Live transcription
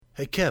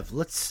Hey Kev,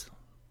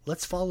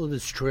 let's follow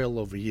this trail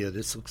over here.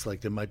 This looks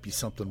like there might be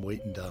something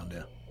waiting down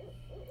there.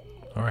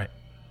 All right.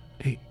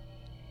 Hey,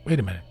 wait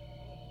a minute.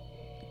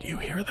 Do you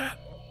hear that?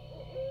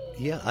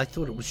 Yeah, I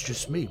thought it was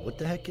just me. What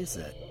the heck is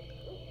that?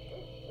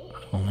 I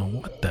don't know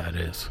what that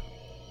is.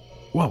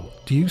 Whoa,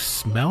 do you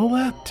smell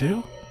that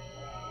too?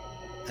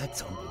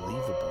 That's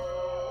unbelievable.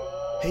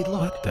 Hey,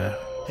 look. What the?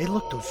 Hey,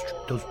 look,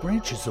 those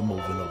branches are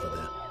moving over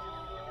there.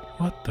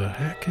 What the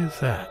heck is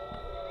that?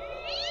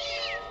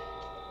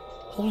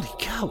 Holy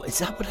cow, is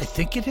that what I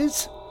think it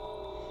is?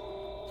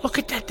 Look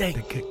at that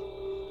thing.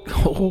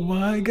 Oh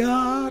my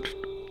God.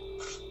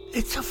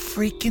 It's a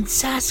freaking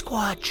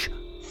Sasquatch.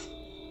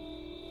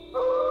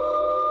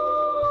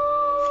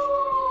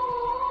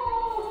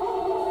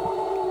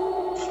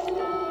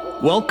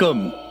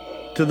 Welcome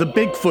to the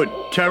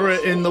Bigfoot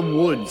Terror in the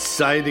Woods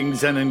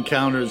Sightings and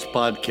Encounters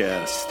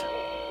podcast.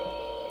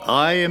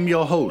 I am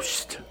your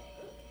host,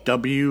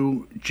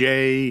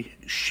 W.J.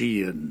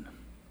 Sheehan.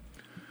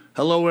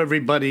 Hello,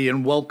 everybody,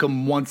 and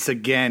welcome once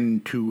again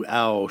to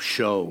our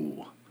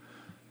show.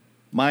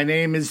 My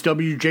name is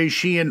W.J.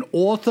 Sheehan,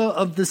 author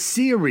of the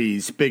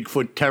series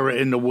Bigfoot Terror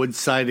in the Woods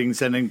Sightings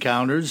and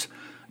Encounters,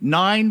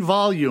 9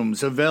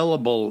 volumes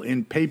available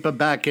in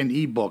paperback and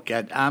ebook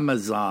at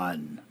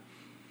Amazon.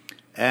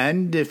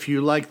 And if you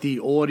like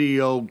the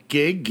audio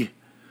gig,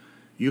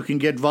 you can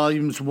get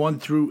volumes 1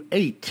 through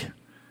 8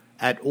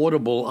 at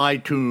Audible,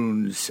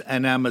 iTunes,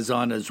 and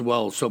Amazon as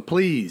well. So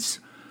please,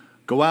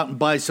 go out and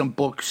buy some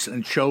books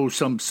and show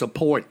some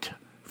support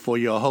for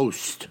your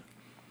host.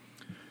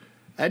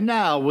 And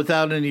now,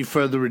 without any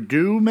further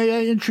ado, may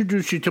I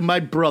introduce you to my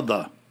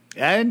brother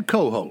and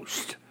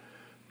co-host,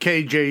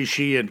 KJ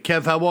Sheehan.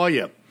 Kev, how are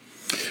you?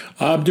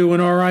 I'm doing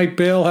all right,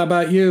 Bill. How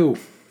about you?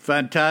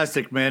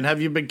 Fantastic, man.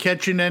 Have you been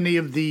catching any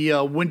of the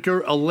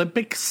Winter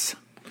Olympics?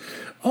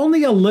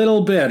 Only a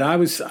little bit. I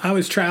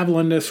was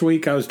traveling this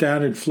week. I was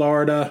down in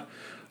Florida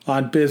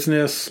on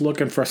business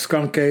looking for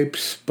skunk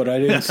apes, but I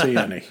didn't see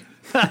any.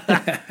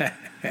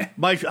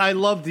 I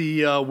love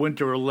the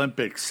Winter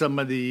Olympics, some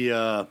of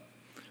the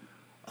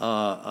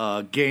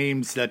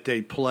games that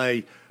they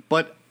play.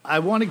 But I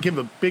want to give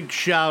a big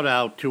shout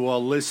out to our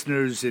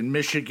listeners in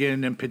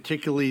Michigan, and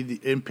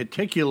in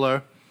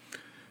particular,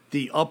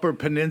 the Upper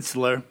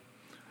Peninsula.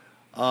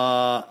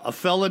 A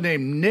fella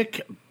named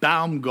Nick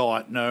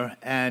Baumgartner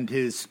and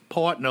his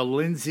partner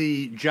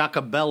Lindsay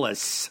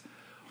Jacobellis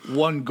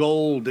won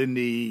gold in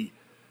the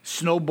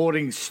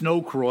snowboarding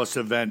snowcross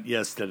event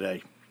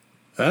yesterday.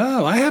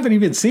 Oh, I haven't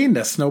even seen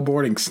the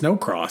snowboarding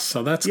snowcross,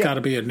 so that's got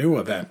to be a new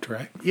event,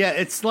 right? Yeah,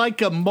 it's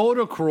like a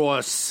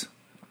motocross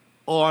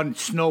on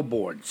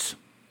snowboards.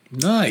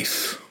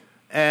 Nice.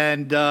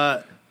 And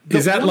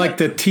is that like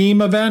the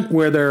team event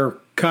where they're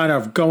kind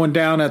of going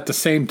down at the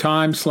same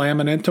time,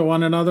 slamming into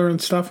one another and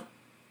stuff?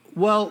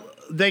 Well,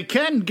 they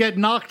can get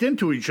knocked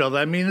into each other.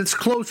 I mean, it's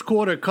close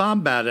quarter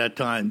combat at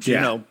times, you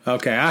know.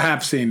 Okay, I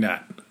have seen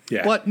that.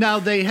 Yeah. But now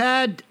they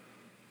had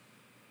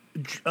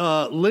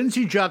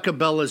Lindsay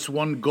Jacobellis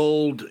won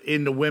gold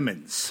in the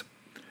women's.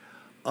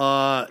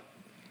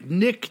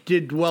 Nick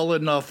did well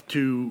enough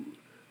to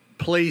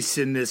place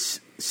in this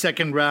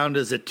second round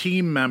as a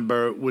team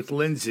member with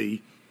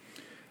Lindsay,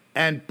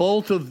 and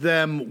both of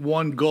them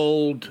won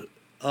gold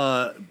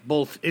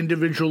both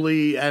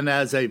individually and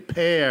as a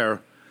pair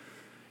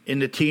in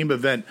the team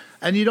event.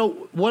 And you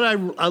know, what I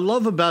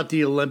love about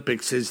the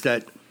Olympics is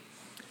that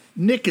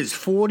Nick is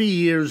 40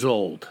 years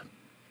old.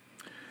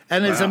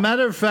 And as a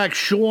matter of fact,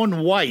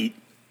 Shaun White,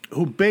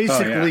 who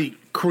basically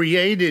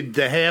created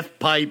the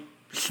half-pipe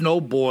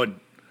snowboard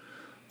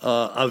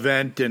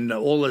event and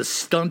all the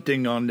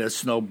stunting on their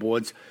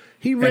snowboards,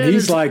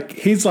 he's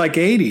like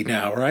 80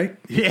 now, right?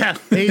 Yeah.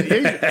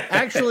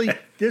 Actually,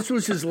 this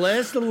was his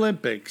last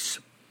Olympics.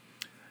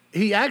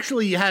 He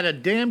actually had a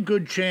damn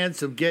good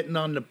chance of getting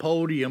on the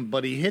podium,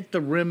 but he hit the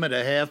rim of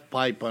a half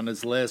pipe on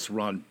his last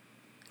run.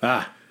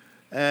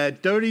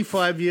 At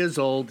 35 years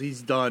old,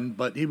 he's done,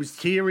 but he was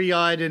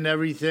teary-eyed and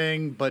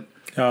everything. But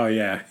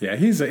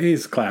he's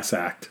a class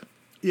act.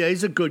 Yeah,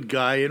 he's a good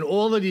guy, and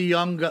all of the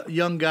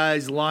young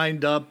guys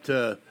lined up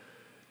to,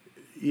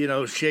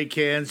 shake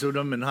hands with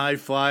him and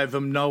high-five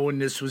him, knowing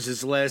this was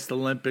his last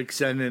Olympics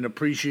and an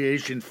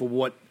appreciation for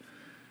what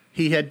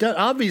he had done.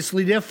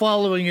 Obviously, they're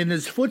following in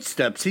his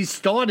footsteps. He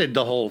started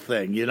the whole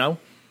thing,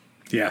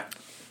 Yeah.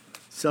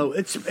 So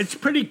it's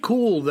pretty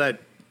cool that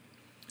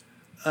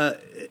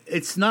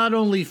it's not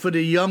only for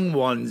the young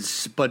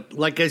ones, but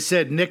like I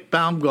said, Nick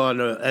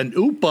Baumgartner and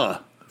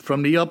Upa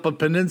from the Upper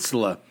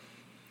Peninsula.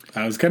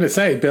 I was going to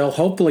say, Bill,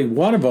 hopefully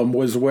one of them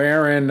was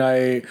wearing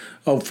a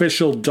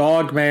official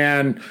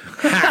Dogman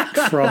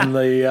hat from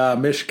the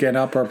Michigan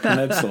Upper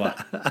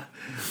Peninsula.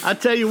 I'll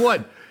tell you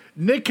what,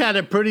 Nick had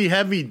a pretty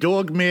heavy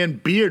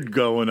Dogman beard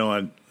going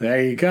on.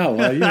 There you go.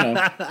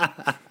 Well,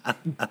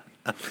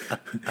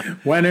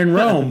 when in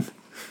Rome.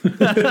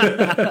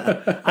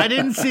 I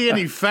didn't see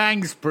any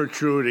fangs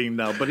protruding,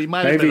 though, but he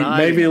might have been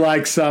hiding. Maybe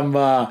like some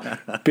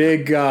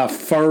big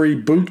furry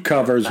boot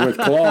covers with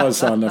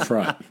claws on the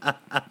front.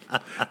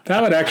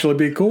 That would actually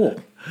be cool.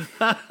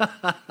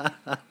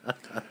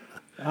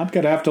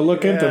 going to have to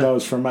look into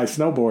those for my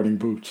snowboarding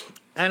boots.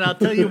 And I'll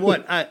tell you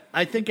what,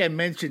 I think I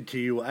mentioned to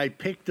you, I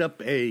picked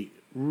up a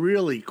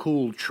really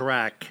cool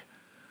track,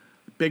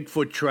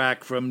 Bigfoot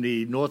track from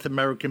the North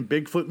American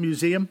Bigfoot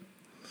Museum.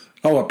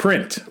 Oh, a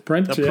print. A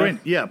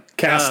print, yeah.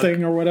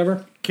 Casting or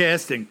whatever?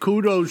 Casting.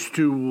 Kudos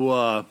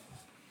to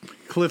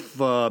Cliff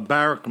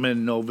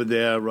Barrickman over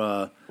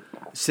there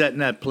setting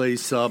that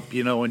place up,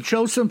 and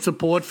show some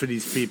support for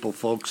these people,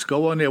 folks.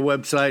 Go on their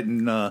website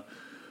and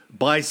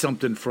buy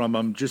something from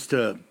them just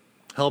to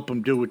help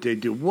them do what they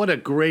do. What a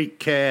great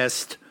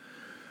cast.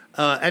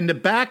 And the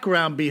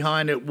background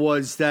behind it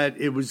was that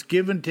it was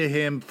given to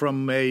him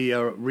from a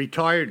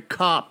retired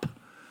cop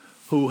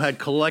who had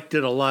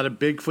collected a lot of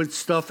Bigfoot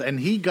stuff, and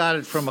he got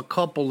it from a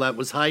couple that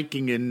was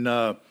hiking in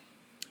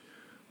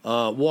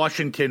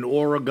Washington,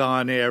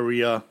 Oregon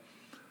area,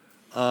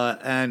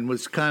 and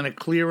was kind of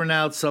clearing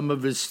out some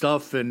of his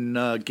stuff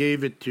and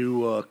gave it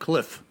to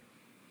Cliff.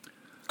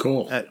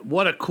 Cool.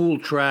 What a cool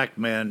track,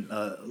 man.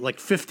 Like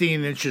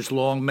 15 inches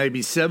long,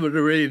 maybe 7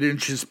 or 8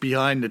 inches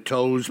behind the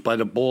toes by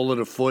the ball of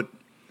the foot.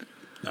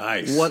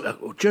 Nice.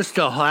 Just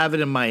to have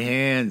it in my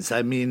hands.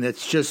 I mean,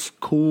 it's just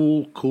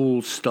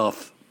cool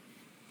stuff.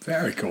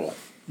 Very cool.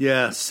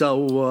 Yeah,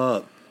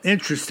 so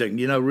interesting,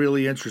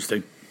 really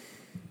interesting.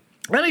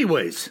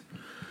 Anyways,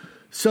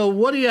 so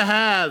what do you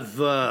have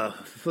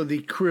for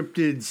the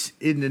cryptids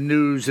in the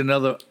news and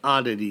other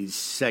oddities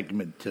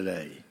segment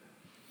today?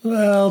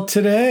 Well,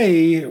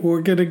 today we're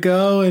going to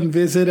go and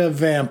visit a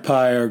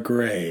vampire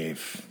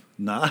grave.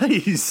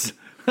 Nice.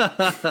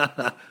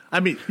 I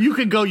mean, you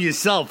can go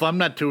yourself. I'm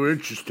not too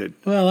interested.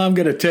 Well, I'm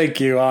going to take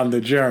you on the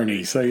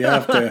journey. So you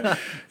have to,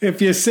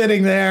 if you're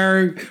sitting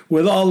there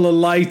with all the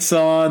lights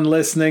on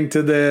listening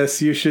to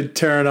this, you should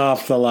turn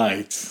off the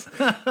lights.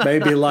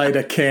 Maybe light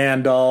a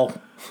candle.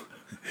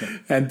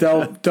 And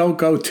don't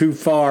go too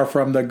far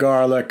from the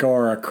garlic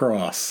or a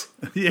cross.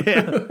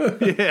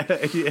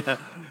 Yeah.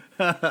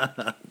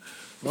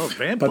 Well,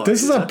 but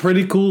this is a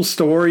pretty cool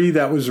story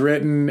that was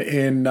written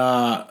in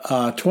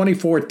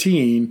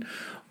 2014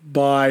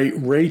 by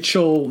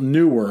Rachel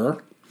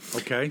Newer.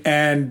 Okay.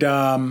 And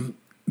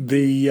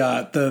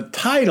the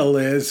title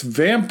is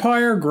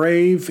 "Vampire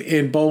Grave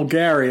in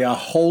Bulgaria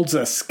Holds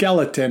a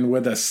Skeleton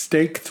with a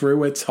Stake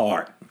Through Its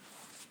Heart."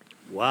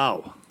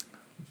 Wow.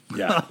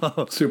 Yeah,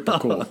 super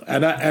cool.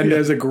 And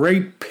there's a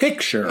great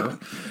picture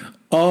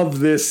of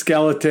this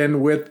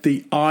skeleton with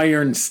the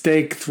iron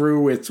stake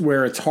through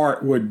where its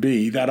heart would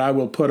be that I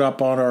will put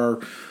up on our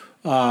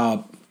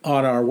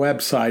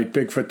website,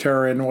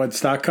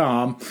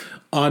 BigfootTerraInwoods.com,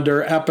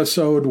 under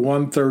episode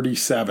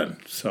 137.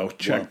 So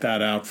check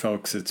that out,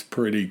 folks. It's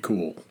pretty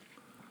cool.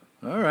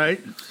 All right.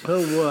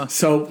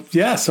 So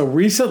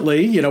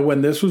recently,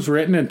 when this was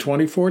written in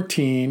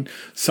 2014,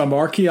 some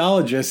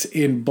archaeologists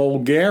in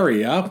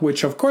Bulgaria,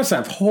 which of course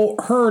I've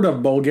heard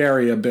of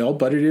Bulgaria, Bill,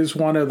 but it is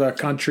one of the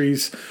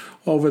countries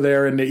over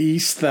there in the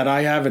east that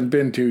I haven't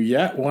been to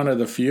yet, one of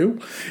the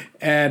few.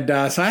 And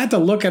so I had to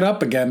look it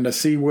up again to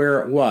see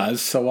where it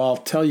was. So I'll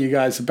tell you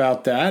guys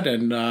about that.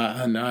 And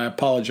I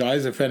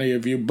apologize if any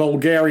of you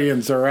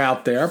Bulgarians are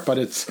out there, but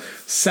it's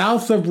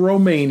south of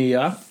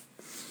Romania.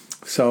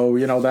 So,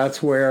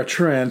 that's where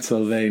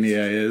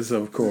Transylvania is,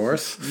 of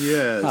course.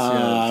 Yes.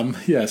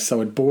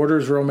 So it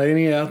borders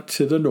Romania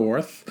to the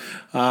north,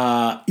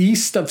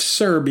 east of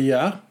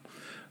Serbia,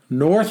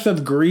 north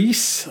of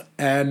Greece,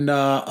 and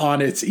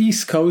on its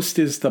east coast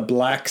is the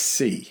Black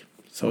Sea.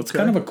 So it's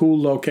kind of a cool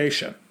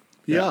location.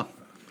 Yeah.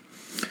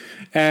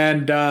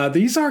 And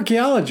these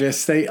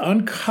archaeologists, they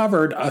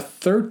uncovered a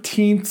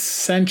 13th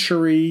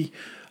century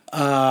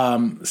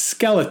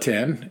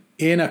skeleton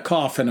in a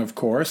coffin, of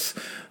course,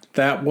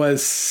 that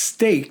was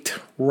staked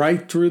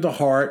right through the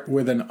heart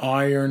with an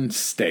iron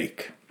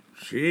stake.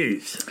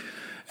 Jeez.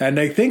 And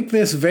they think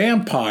this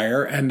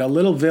vampire, and the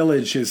little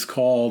village is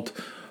called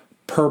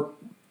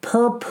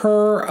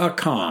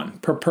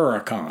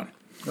Purpuracon.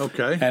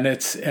 Okay. And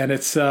it's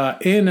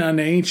in an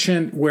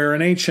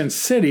ancient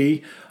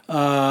city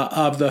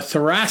of the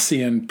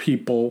Thracian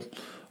people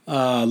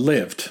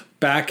lived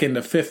back in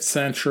the 5th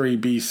century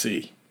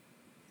BC.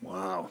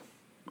 Wow.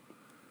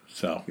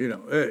 So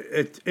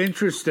it's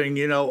interesting.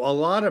 A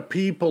lot of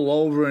people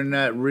over in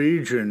that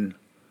region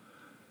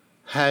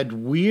had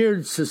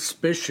weird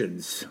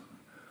suspicions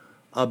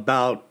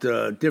about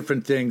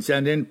different things,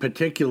 and in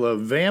particular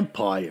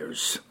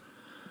vampires.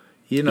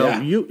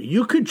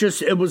 You could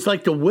just, it was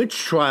like the witch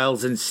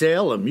trials in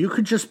Salem. You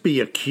could just be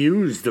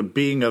accused of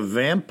being a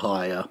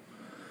vampire.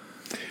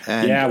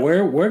 And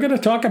we're going to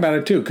talk about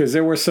it too, because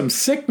there were some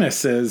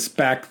sicknesses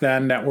back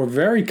then that were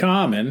very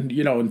common,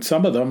 and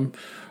some of them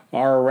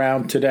are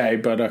around today,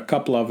 but a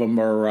couple of them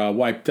are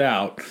wiped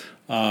out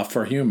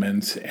for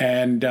humans.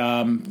 And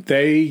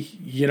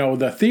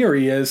the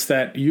theory is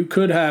that you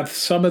could have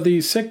some of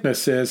these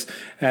sicknesses,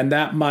 and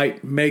that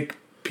might make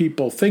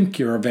people think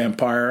you're a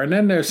vampire. And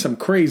then there's some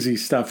crazy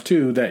stuff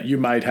too that you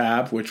might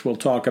have, which we'll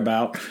talk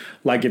about,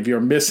 like if you're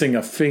missing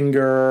a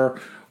finger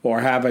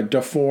or have a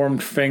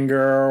deformed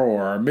finger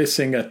or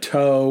missing a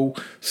toe,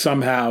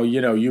 somehow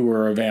you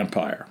were a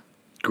vampire.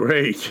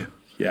 Great.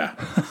 Yeah.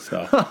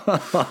 So.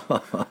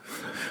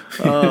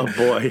 Oh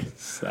boy.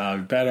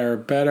 So better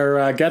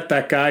get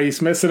that guy.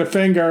 He's missing a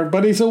finger,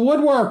 but he's a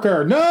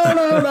woodworker.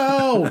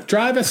 No.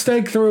 Drive a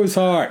stake through his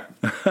heart.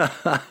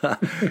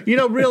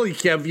 Really,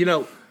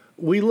 Kev,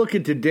 we look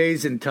at the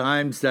days and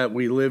times that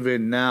we live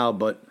in now,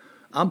 but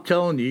I'm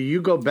telling you,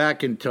 you go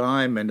back in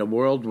time and the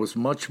world was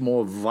much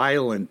more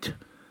violent.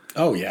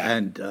 Oh, yeah.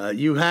 And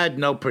you had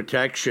no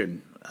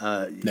protection.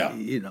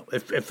 No.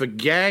 If a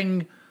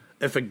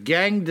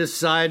gang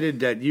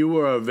decided that you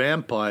were a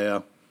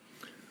vampire,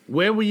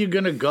 where were you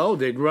going to go?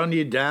 They'd run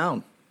you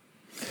down.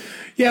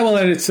 Yeah, well,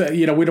 and it's,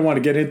 we don't want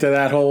to get into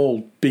that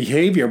whole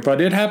behavior, but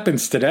it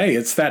happens today.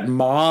 It's that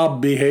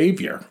mob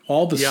behavior.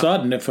 All of a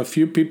sudden, if a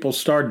few people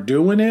start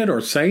doing it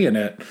or saying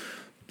it,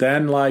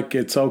 then,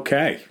 it's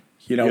okay.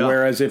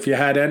 Whereas if you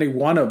had any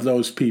one of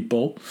those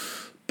people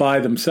by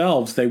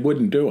themselves, they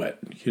wouldn't do it.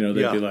 They'd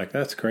be like,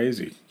 that's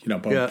crazy.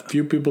 But a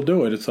few people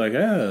do it. It's like, he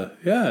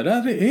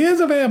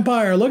is a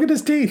vampire. Look at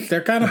his teeth.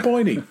 They're kind of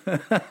pointy.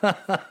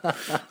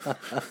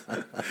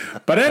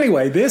 But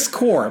anyway, this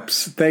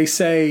corpse, they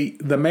say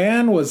the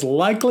man was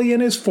likely in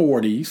his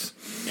 40s.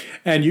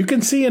 And you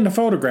can see in the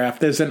photograph,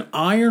 there's an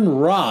iron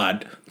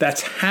rod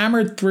that's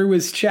hammered through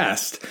his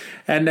chest.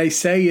 And they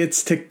say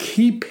it's to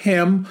keep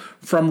him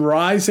from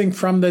rising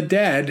from the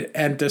dead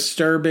and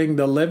disturbing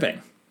the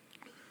living.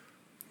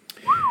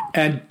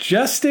 And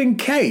just in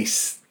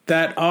case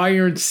that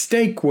iron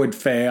stake would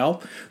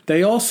fail,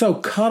 they also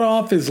cut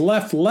off his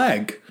left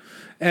leg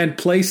and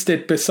placed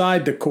it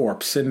beside the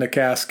corpse in the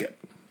casket.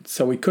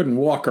 So he couldn't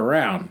walk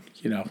around,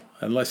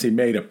 unless he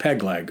made a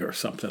peg leg or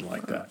something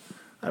like that.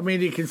 I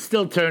mean, he can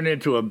still turn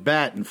into a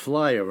bat and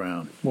fly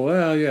around.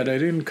 Well, yeah, they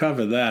didn't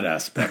cover that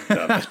aspect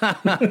of it.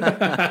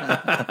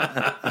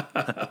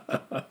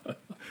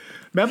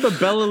 Remember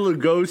Bela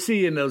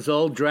Lugosi in those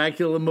old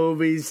Dracula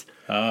movies?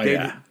 Oh,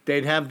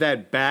 They'd have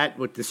that bat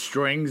with the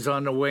strings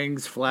on the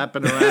wings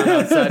flapping around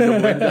outside the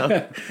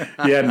window.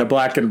 Yeah, in the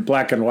black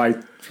and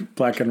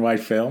white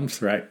films,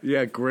 right?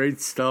 Yeah,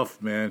 great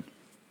stuff, man.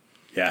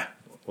 Yeah.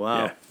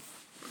 Wow.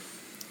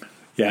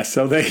 Yeah,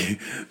 so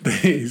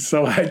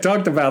so I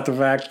talked about the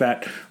fact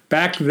that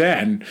back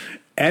then,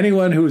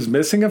 anyone who was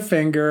missing a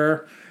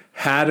finger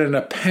had an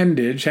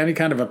appendage, any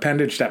kind of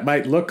appendage that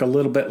might look a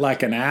little bit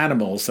like an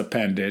animal's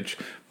appendage.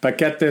 But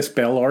get this,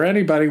 Bill, or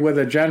anybody with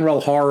a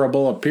general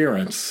horrible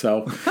appearance.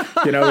 So,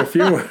 if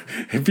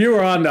you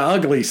were on the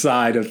ugly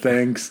side of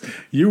things,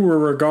 you were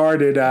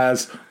regarded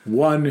as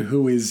one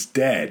who is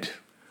dead.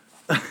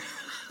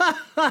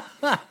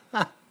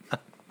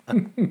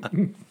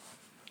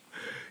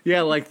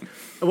 Yeah,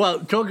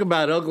 talk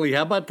about ugly.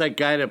 How about that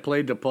guy that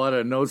played the part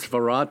of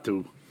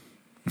Nosferatu?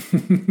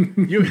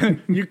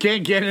 You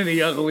can't get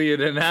any uglier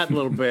than that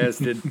little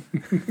bastard.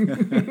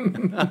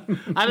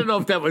 I don't know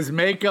if that was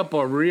makeup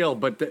or real,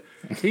 but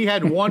he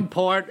had one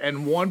part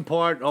and one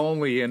part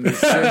only in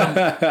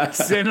the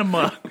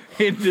cinema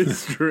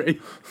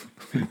industry.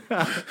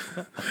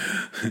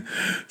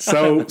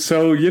 So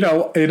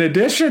in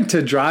addition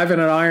to driving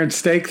an iron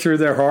stake through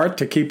their heart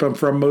to keep them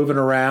from moving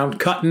around,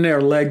 cutting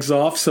their legs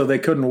off so they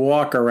couldn't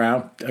walk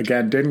around,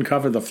 again, didn't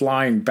cover the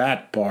flying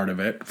bat part of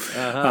it.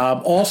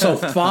 Also,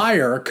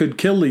 fire could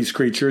kill these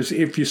creatures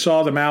if you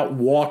saw them out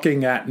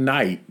walking at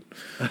night.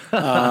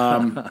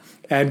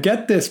 And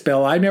get this,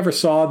 Bill, I never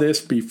saw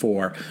this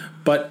before,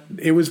 but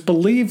it was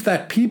believed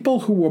that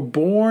people who were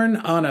born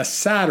on a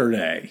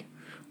Saturday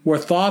were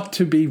thought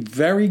to be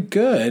very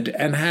good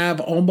and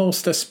have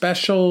almost a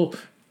special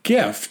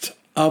gift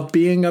of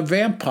being a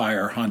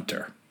vampire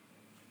hunter.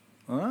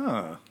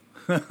 Ah.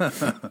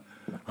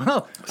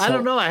 Well, I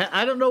don't know.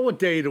 I don't know what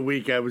day of the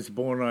week I was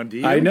born on. Do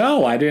you? I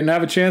know. I didn't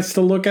have a chance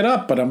to look it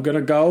up, but I'm going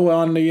to go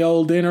on the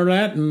old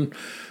internet and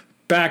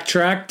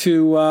backtrack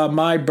to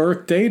my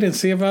birth date and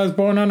see if I was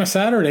born on a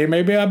Saturday.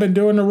 Maybe I've been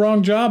doing the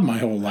wrong job my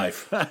whole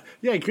life.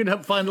 Yeah, you could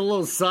find a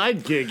little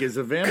side gig as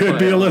a vampire. Could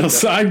be a little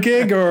side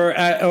gig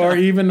or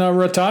even a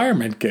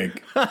retirement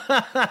gig.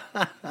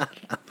 I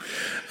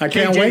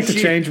can't wait to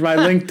change my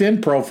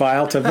LinkedIn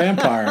profile to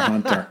vampire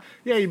hunter.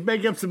 Yeah, you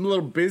make up some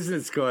little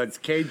business cards.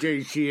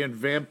 KJ Sheehan,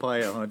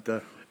 vampire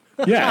hunter.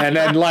 Yeah, and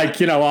then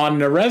on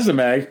the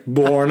resume,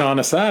 born on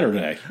a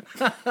Saturday.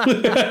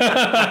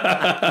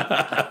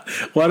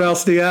 What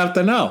else do you have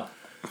to know?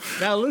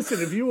 Now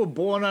listen, if you were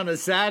born on a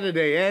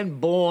Saturday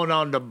and born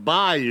on the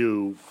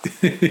bayou,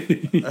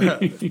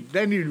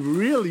 then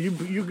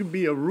you could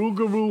be a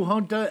Rougarou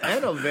hunter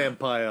and a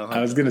vampire hunter.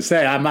 I was going to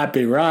say, I might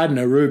be riding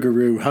a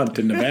Rougarou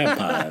hunting the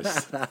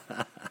vampires.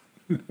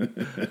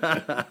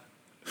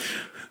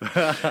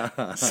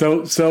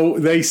 So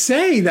they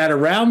say that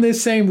around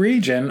this same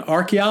region,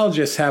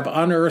 archaeologists have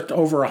unearthed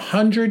over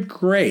 100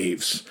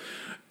 graves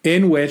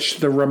in which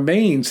the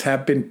remains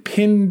have been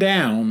pinned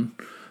down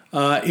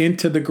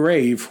into the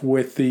grave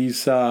with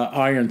these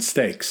iron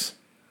stakes.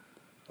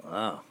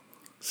 Wow.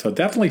 So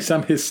definitely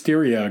some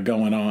hysteria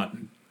going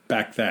on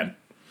back then.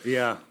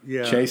 Yeah.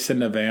 Chasing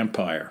the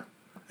vampire.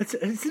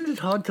 Isn't it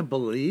hard to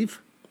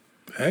believe?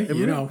 Hey,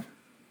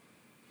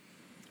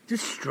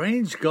 just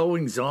strange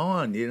goings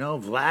on,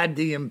 Vlad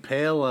the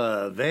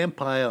Impaler,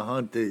 vampire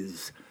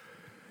hunters,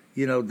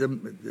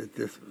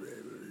 the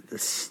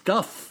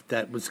stuff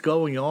that was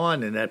going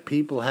on and that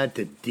people had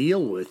to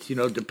deal with,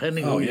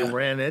 depending on who you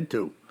ran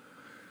into.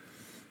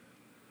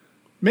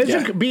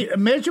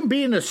 Imagine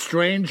being a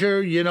stranger,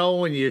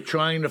 and you're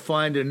trying to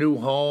find a new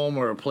home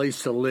or a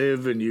place to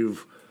live, and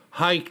you've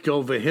hiked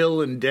over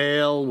hill and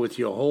dale with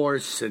your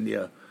horse, and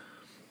you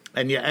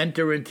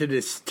enter into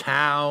this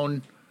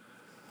town.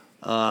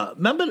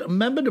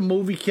 Remember the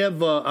movie,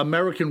 Kev,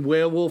 American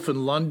Werewolf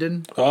in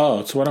London? Oh,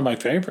 it's one of my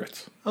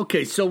favorites.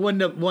 Okay, so when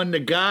the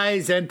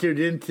guys entered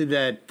into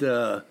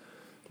that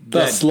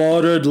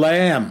slaughtered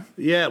lamb.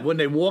 Yeah, when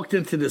they walked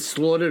into the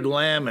slaughtered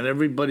lamb and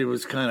everybody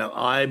was kind of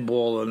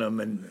eyeballing them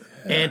and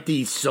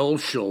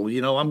antisocial,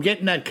 I'm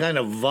getting that kind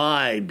of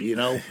vibe,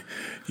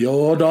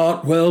 You're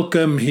not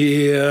welcome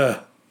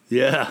here.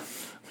 Yeah.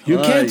 You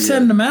can't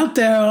send them out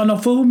there on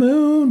a full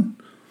moon.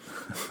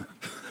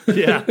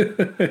 Yeah.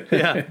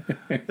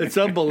 It's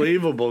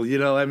unbelievable,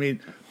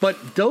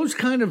 but those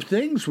kind of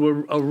things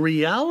were a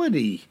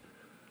reality.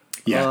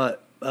 Yeah.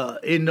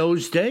 In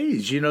those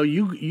days,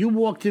 you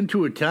walked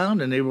into a town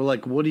and they were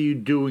like, "What are you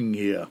doing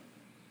here?"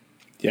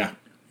 Yeah.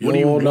 What do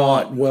you want?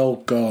 Not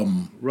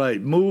welcome.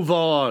 Right. Move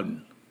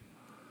on.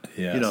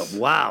 Yes.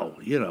 Wow.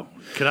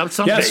 Could have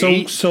something to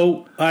eat.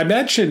 So I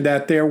mentioned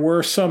that there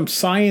were some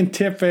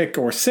scientific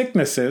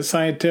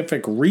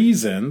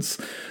reasons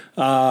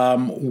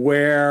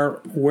whereby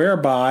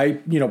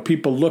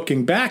people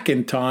looking back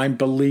in time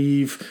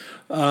believe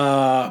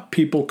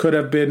people could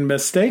have been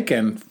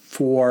mistaken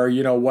for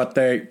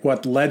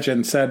what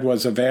legend said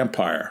was a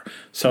vampire.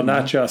 So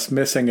not just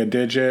missing a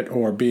digit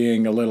or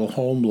being a little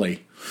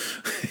homely.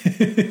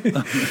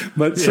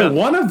 But so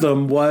one of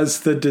them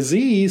was the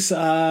disease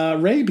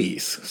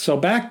rabies. So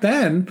back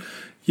then,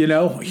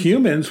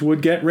 humans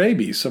would get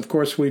rabies. Of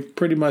course, we've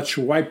pretty much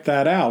wiped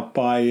that out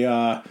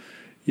by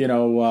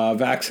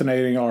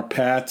vaccinating our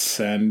pets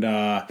and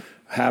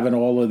having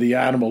all of the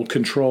animal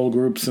control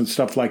groups and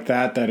stuff like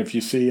that. That if you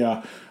see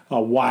a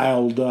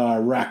wild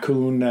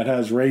raccoon that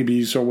has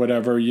rabies or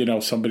whatever,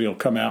 somebody will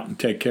come out and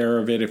take care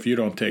of it if you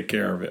don't take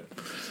care of it.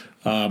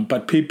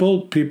 But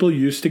people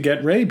used to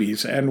get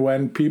rabies, and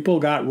when people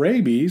got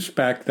rabies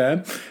back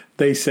then,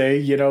 they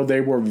say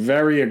they were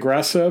very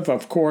aggressive,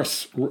 of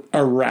course,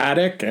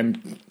 erratic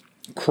and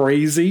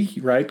crazy,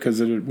 right?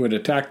 Because it would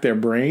attack their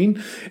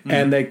brain,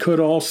 and they could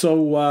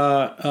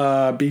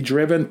also be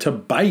driven to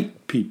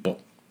bite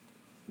people.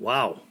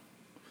 Wow.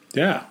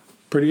 Yeah,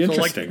 pretty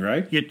interesting,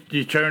 right?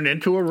 You turned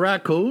into a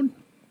raccoon?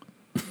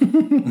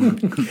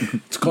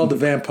 It's called the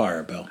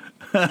vampire, Bill.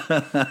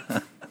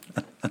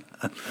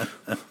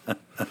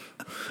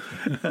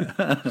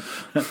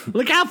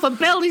 Look out for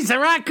Bill, he's a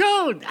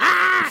raccoon!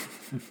 Ah!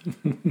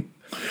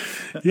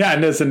 Yeah,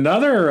 and there's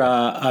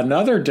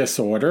another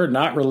disorder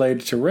not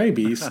related to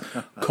rabies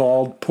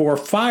called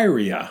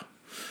porphyria.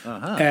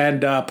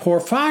 And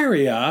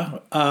porphyria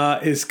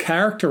is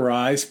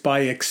characterized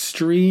by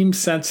extreme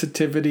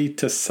sensitivity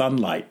to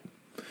sunlight.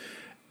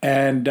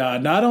 And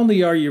not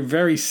only are you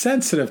very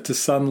sensitive to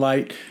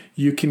sunlight,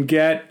 you can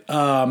get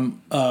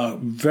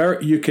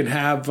you can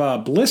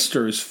have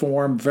blisters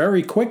form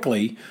very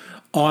quickly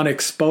on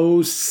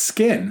exposed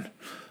skin,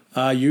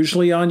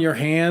 usually on your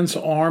hands,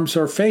 arms,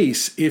 or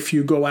face if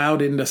you go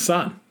out in the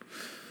sun.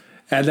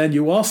 And then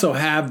you also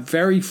have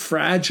very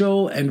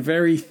fragile and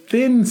very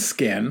thin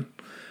skin,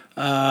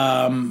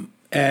 and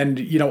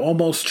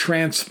almost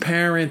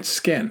transparent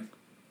skin.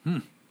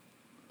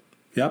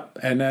 Yep.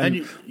 And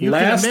then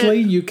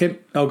lastly, you can...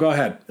 Oh, go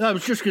ahead. I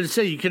was just going to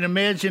say, you can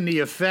imagine the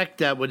effect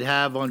that would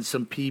have on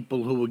some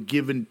people who were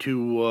given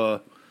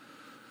to,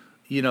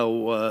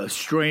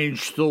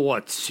 strange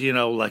thoughts,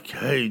 like,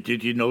 hey,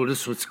 did you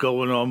notice what's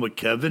going on with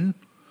Kevin?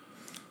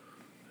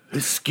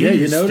 His skin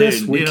is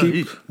notice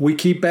thin. we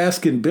keep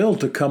asking Bill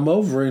to come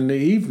over in the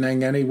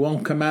evening, and he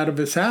won't come out of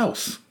his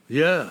house.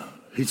 Yeah.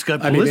 He's got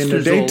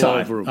blisters in the daytime. all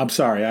over him. I'm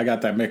sorry, I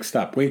got that mixed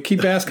up. We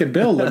keep asking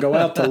Bill to go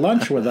out to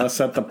lunch with us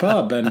at the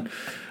pub, and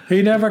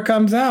he never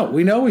comes out.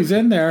 We know he's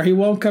in there. He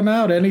won't come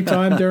out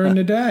anytime during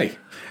the day.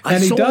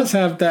 And he does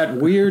have that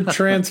weird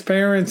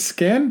transparent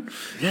skin.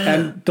 Yeah.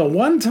 And the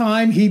one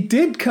time he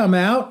did come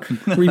out,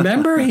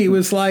 remember, he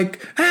was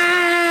like,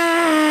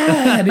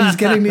 ah! And he's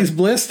getting these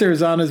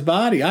blisters on his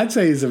body. I'd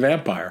say he's a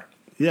vampire.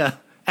 Yeah.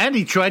 And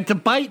he tried to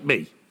bite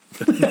me.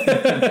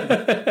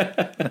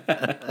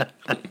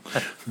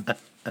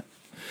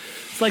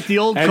 It's like the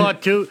old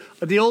cartoon.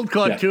 The old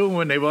cartoon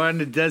when they were on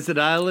the desert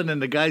island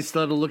and the guy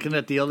started looking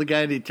at the other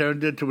guy and he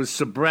turned into a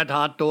soubrette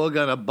hot dog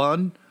on a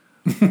bun.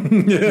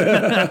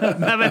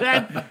 Remember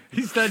that?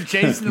 He started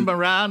chasing him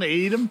around to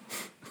eat him.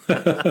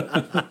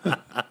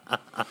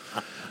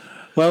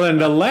 Well,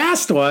 and the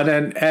last one,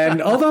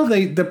 and although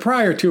the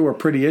prior two are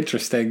pretty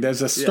interesting,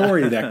 there's a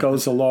story that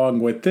goes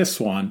along with this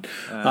one.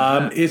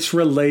 It's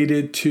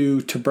related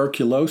to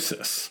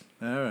tuberculosis.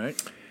 All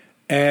right.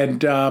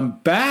 And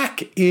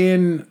back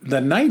in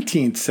the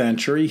 19th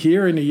century,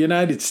 here in the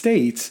United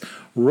States,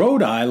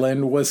 Rhode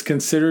Island was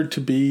considered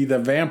to be the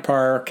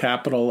vampire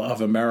capital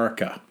of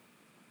America.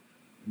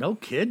 No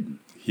kidding.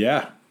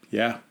 Yeah,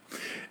 yeah.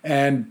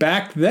 And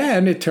back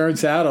then, it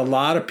turns out a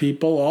lot of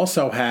people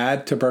also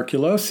had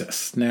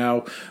tuberculosis.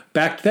 Now,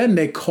 back then,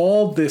 they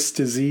called this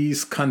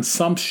disease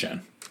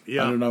consumption.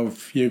 Yeah. I don't know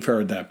if you've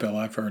heard that, Bill.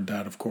 I've heard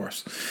that, of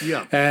course.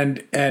 Yeah.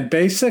 And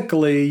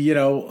basically,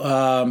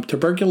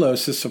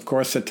 tuberculosis, of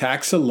course,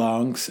 attacks the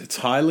lungs. It's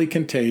highly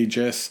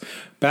contagious.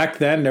 Back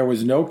then, there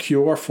was no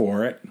cure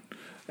for it.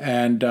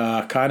 And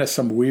kind of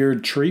some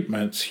weird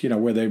treatments,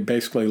 where they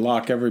basically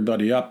lock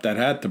everybody up that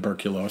had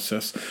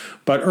tuberculosis.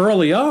 But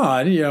early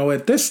on,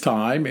 at this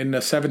time in the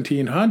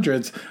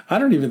 1700s, I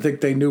don't even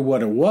think they knew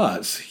what it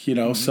was,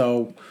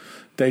 so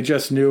they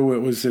just knew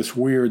it was this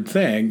weird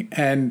thing.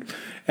 And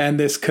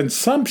this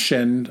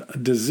consumption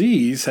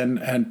disease,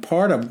 and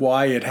part of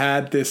why it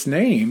had this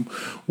name,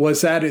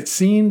 was that it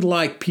seemed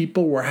like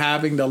people were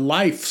having the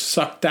life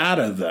sucked out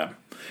of them.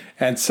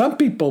 And some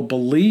people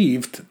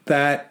believed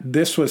that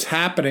this was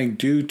happening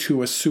due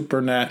to a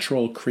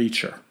supernatural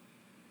creature,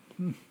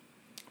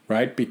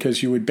 right?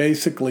 Because you would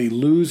basically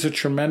lose a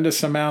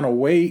tremendous amount of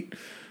weight,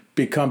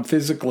 become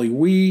physically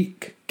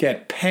weak,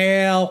 get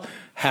pale,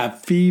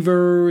 have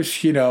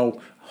fevers,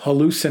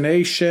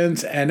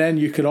 hallucinations, and then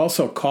you could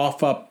also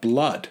cough up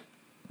blood.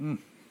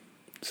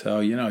 So,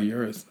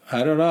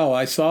 I don't know.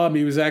 I saw him,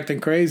 he was acting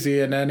crazy,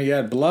 and then he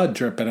had blood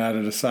dripping out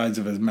of the sides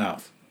of his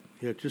mouth.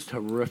 Yeah, just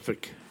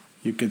horrific.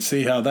 You can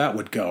see how that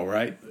would go,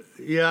 right?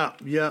 Yeah,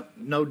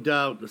 no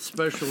doubt,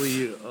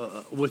 especially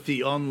with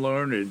the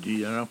unlearned,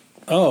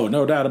 Oh,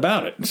 no doubt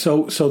about it.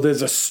 So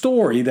there's a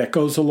story that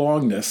goes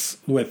along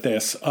with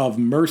this of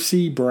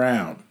Mercy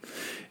Brown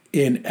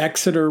in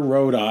Exeter,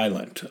 Rhode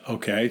Island.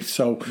 Okay,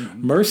 so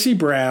Mercy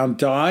Brown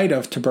died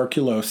of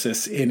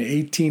tuberculosis in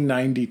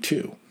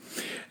 1892.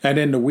 And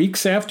in the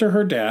weeks after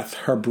her death,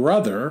 her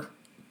brother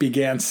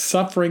began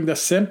suffering the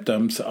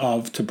symptoms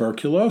of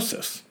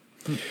tuberculosis.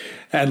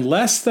 And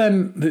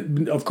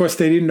of course,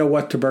 they didn't know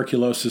what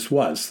tuberculosis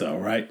was, though,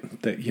 right?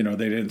 That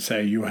they didn't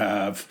say you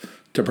have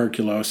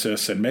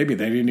tuberculosis, and maybe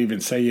they didn't even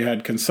say you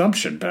had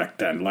consumption back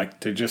then.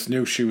 Like, they just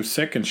knew she was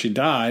sick and she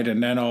died,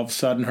 and then all of a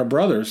sudden her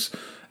brothers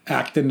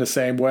acting the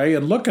same way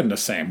and looking the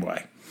same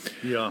way.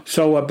 Yeah.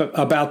 So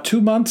about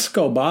 2 months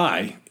go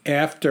by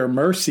after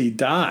Mercy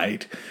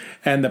died,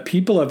 and the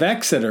people of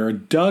Exeter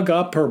dug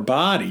up her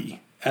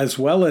body, as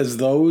well as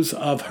those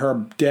of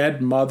her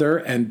dead mother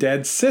and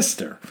dead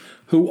sister,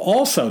 who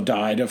also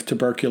died of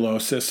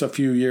tuberculosis a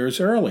few years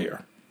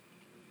earlier.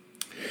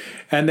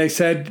 And they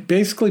said,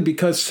 basically,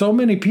 because so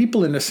many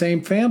people in the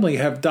same family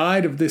have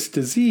died of this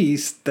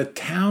disease, the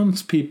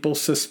townspeople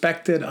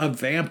suspected a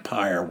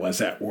vampire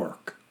was at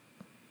work.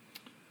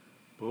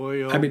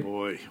 Boy,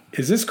 boy.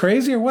 Is this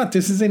crazy or what?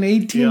 This is in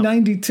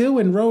 1892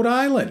 in Rhode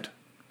Island.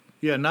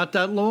 Yeah, not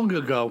that long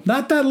ago.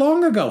 Not that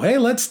long ago. Hey,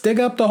 let's dig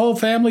up the whole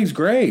family's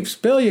graves.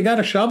 Bill, you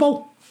got a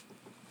shovel?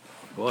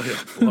 Boy.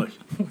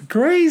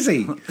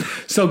 Crazy.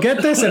 So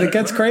get this, and it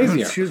gets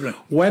crazier. Excuse me.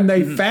 When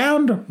they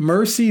found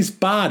Mercy's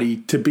body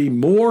to be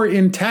more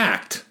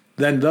intact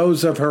than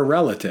those of her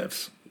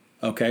relatives.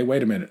 Okay,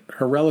 wait a minute.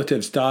 Her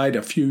relatives died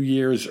a few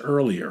years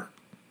earlier.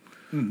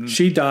 Mm-hmm.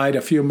 She died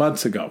a few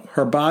months ago.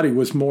 Her body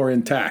was more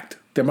intact.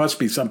 There must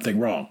be something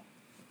wrong.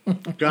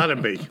 Gotta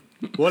be.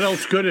 What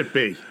else could it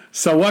be?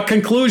 So what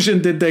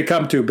conclusion did they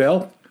come to,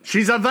 Bill?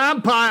 She's a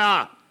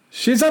vampire!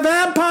 She's a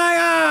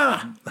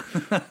vampire!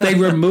 They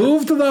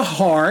removed the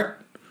heart,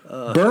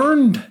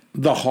 burned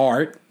the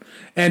heart,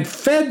 and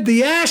fed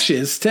the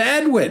ashes to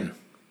Edwin.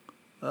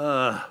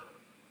 And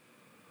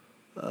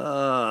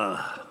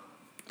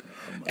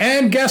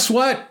guess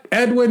what?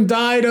 Edwin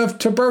died of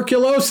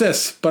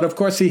tuberculosis. But of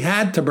course, he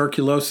had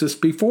tuberculosis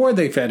before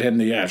they fed him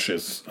the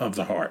ashes of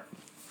the heart.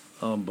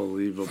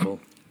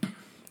 Unbelievable.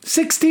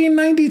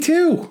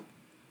 1692.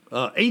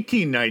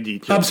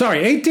 1892. I'm sorry,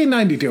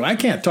 1892. I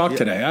can't talk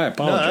today. I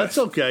apologize. No, that's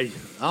okay.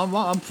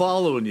 I'm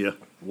following you.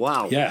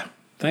 Wow. Yeah.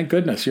 Thank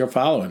goodness you're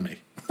following me.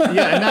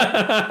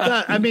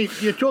 Yeah, and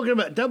you're talking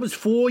about, that was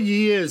 4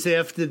 years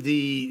after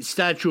the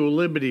Statue of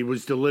Liberty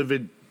was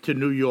delivered to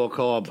New York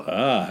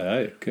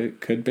Harbor.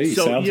 Could be.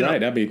 So, sounds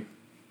right.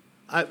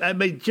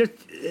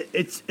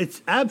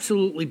 It's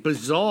absolutely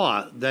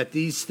bizarre that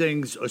these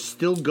things are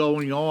still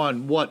going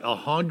on. What,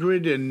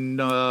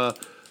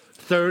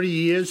 130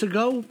 years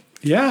ago?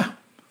 Yeah,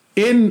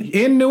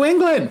 in New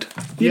England,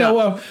 you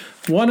know,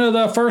 one of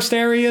the first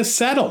areas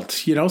settled.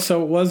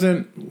 So it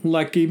wasn't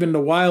like even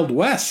the Wild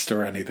West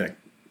or anything.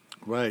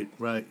 Right.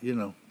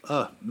 Man,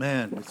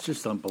 it's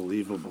just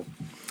unbelievable.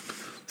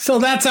 So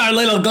that's our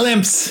little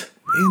glimpse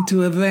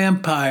into a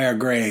vampire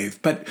grave.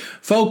 But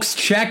folks,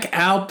 check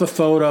out the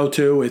photo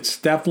too. It's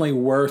definitely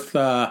worth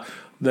the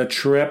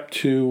trip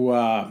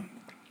to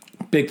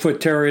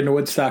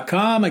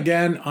BigfootTerrorInTheWoods.com.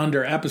 Again,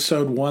 under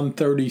episode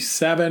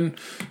 137,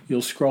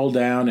 you'll scroll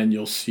down and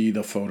you'll see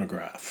the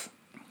photograph.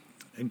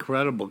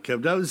 Incredible,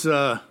 Kev. That was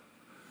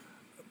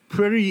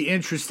pretty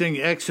interesting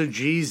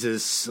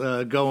exegesis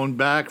going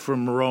back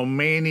from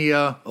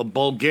Romania,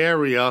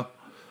 Bulgaria,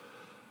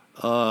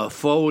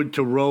 forward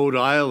to Rhode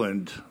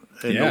Island.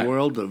 in the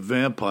world of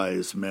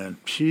vampires, man.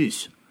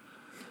 Jeez.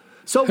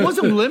 So it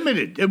wasn't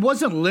limited. It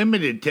wasn't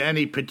limited to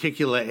any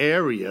particular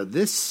area.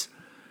 This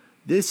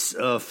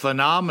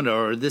phenomena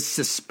or this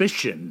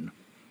suspicion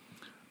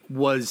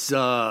was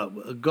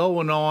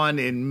going on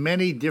in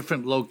many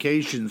different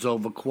locations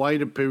over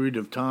quite a period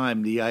of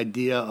time. The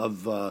idea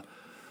of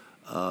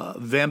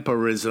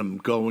vampirism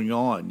going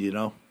on, you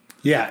know?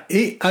 Yeah.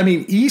 I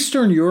mean,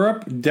 Eastern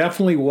Europe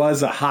definitely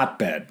was a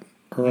hotbed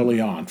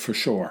early on, for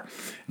sure.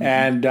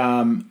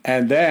 Mm-hmm.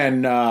 And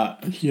then,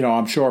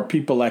 I'm sure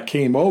people that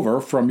came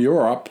over from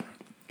Europe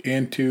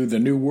into the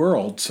New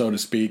World, so to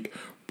speak,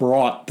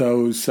 brought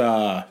those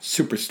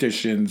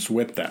superstitions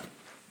with them.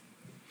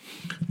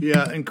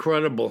 Yeah,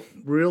 incredible.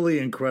 Really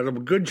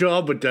incredible. Good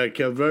job with that,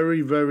 Kev.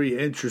 Very, very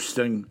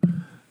interesting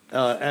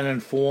and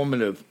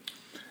informative.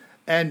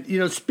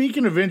 And,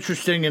 speaking of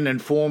interesting and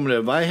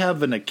informative, I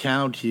have an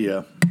account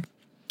here.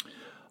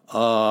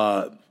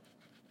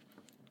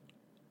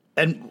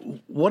 And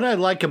what I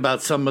like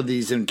about some of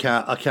these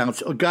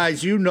accounts,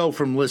 guys,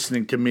 from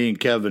listening to me and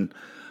Kevin,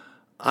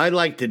 I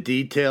like the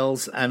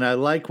details, and I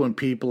like when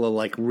people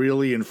are,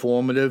 really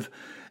informative.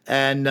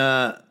 And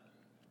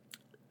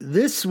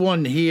this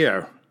one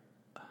here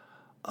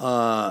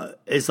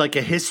is like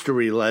a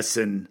history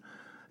lesson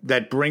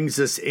that brings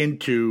us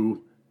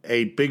into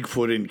a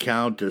Bigfoot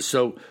encounter.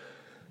 So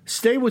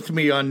stay with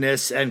me on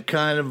this and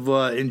kind of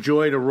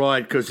enjoy the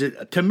ride, because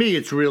to me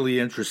it's really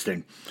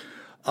interesting.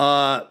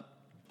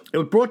 It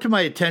was brought to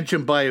my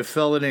attention by a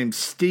fellow named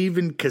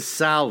Stephen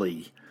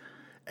Casale,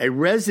 a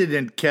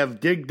resident, Kev,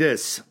 dig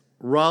this,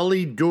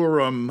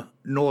 Raleigh-Durham,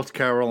 North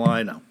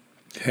Carolina.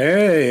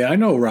 Hey, I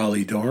know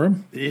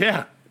Raleigh-Durham.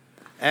 Yeah.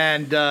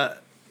 And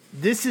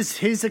this is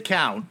his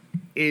account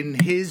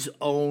in his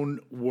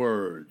own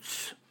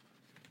words.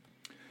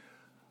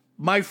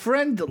 My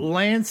friend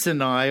Lance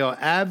and I are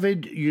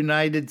avid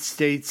United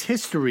States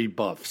history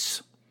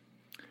buffs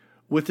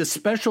with a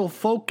special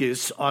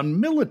focus on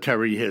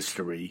military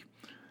history.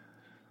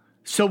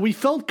 So we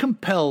felt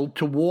compelled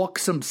to walk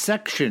some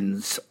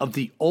sections of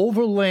the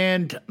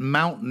Overland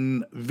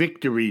Mountain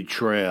Victory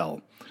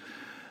Trail.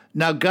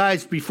 Now,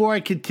 guys, before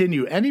I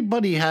continue,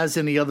 anybody has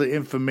any other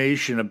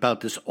information about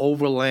this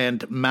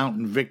Overland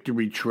Mountain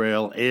Victory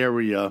Trail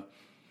area,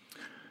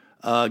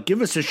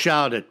 give us a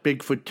shout at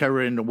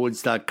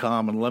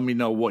BigfootTerrorInTheWoods.com and let me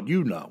know what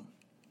you know.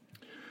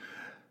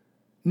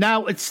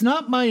 Now, it's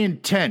not my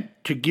intent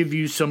to give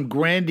you some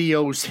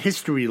grandiose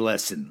history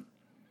lesson,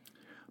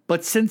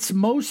 but since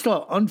most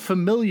are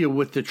unfamiliar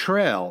with the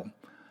trail,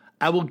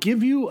 I will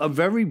give you a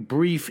very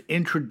brief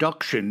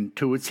introduction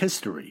to its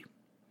history.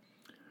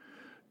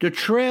 The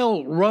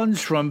trail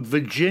runs from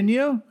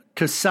Virginia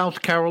to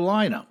South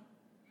Carolina.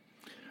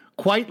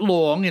 Quite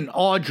long and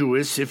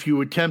arduous if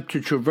you attempt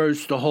to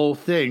traverse the whole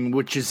thing,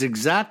 which is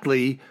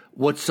exactly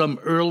what some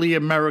early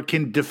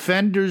American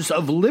defenders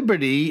of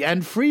liberty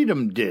and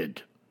freedom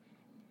did.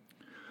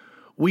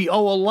 We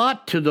owe a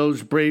lot to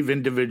those brave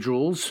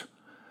individuals.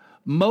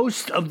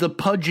 Most of the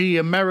pudgy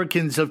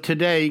Americans of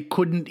today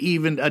couldn't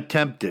even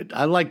attempt it.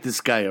 I like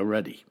this guy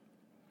already.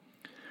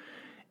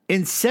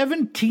 In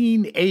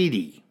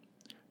 1780,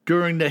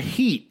 during the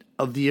heat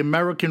of the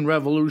American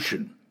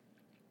Revolution,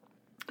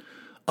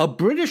 a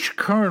British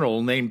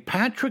colonel named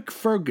Patrick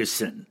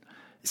Ferguson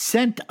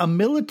sent a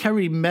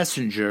military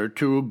messenger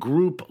to a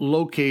group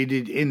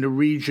located in the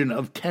region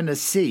of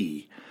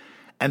Tennessee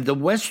and the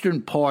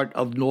western part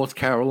of North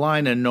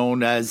Carolina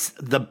known as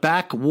the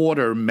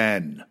Backwater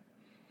Men.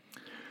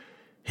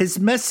 His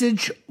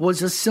message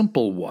was a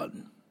simple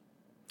one.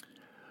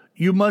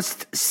 You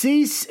must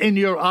cease in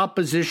your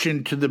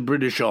opposition to the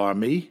British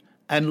Army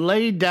and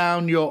lay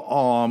down your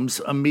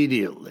arms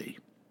immediately.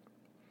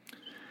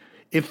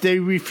 If they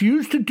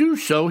refuse to do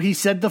so, he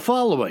said the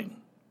following: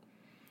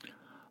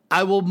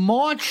 I will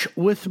march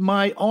with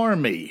my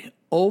army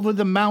over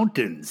the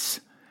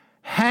mountains,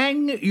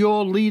 hang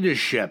your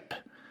leadership,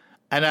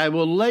 and I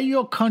will lay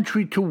your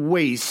country to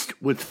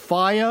waste with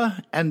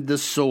fire and the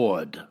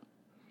sword.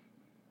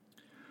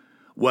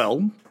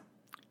 Well,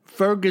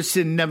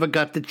 Ferguson never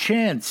got the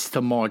chance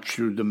to march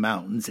through the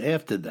mountains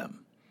after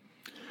them,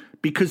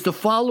 because the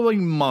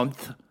following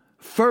month,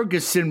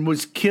 Ferguson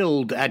was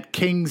killed at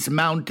Kings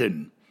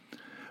Mountain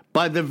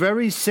by the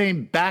very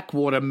same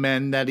backwater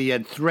men that he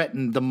had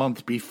threatened the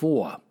month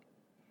before.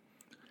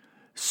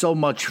 So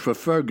much for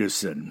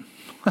Ferguson.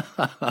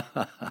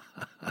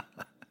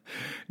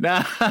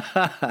 Now,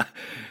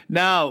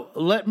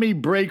 let me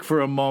break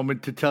for a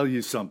moment to tell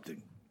you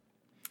something.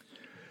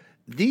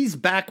 These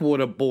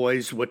backwater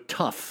boys were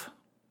tough,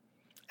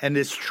 and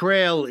this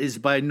trail is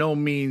by no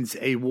means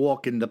a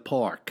walk in the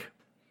park.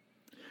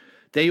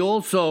 They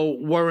also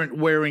weren't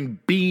wearing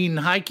bean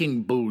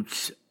hiking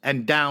boots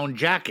and down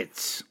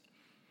jackets.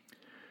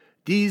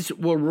 These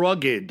were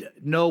rugged,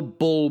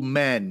 no-bull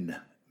men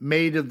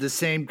made of the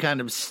same kind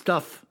of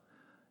stuff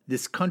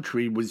this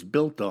country was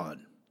built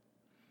on.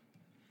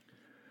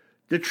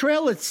 The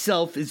trail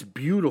itself is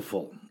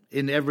beautiful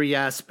in every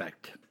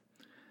aspect,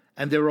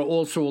 and there are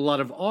also a lot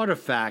of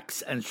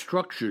artifacts and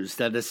structures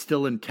that are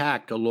still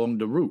intact along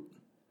the route.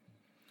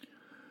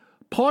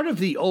 Part of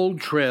the old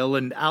trail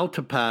in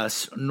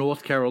Altipas,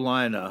 North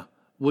Carolina,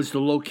 was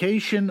the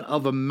location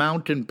of a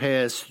mountain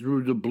pass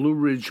through the Blue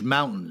Ridge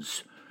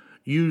Mountains,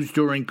 used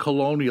during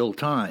colonial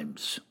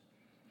times.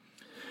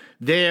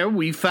 There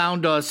we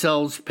found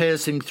ourselves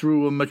passing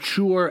through a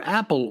mature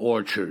apple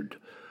orchard,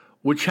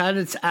 which had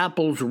its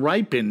apples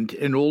ripened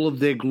in all of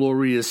their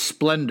glorious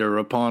splendor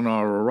upon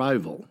our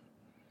arrival.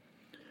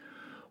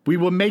 We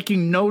were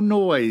making no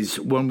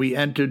noise when we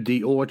entered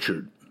the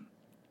orchard.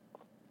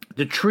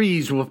 The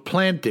trees were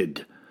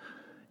planted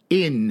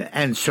in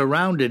and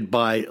surrounded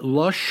by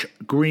lush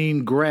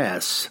green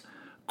grass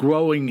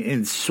growing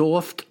in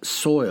soft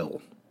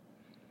soil.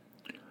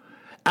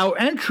 Our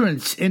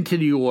entrance into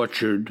the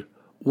orchard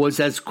was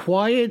as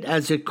quiet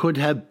as it could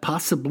have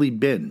possibly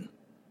been.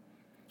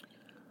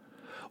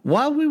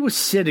 While we were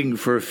sitting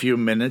for a few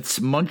minutes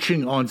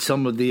munching on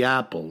some of the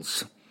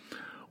apples,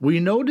 we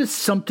noticed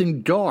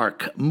something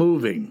dark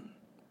moving,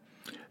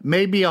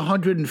 maybe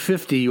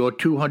 150 or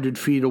 200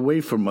 feet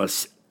away from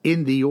us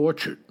in the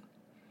orchard.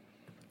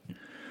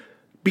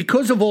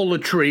 Because of all the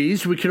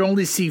trees, we could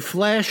only see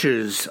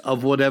flashes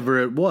of whatever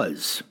it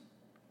was.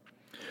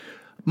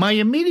 My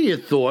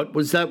immediate thought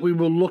was that we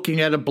were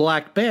looking at a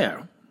black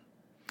bear,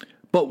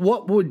 but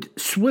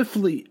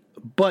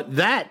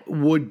that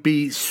would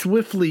be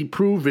swiftly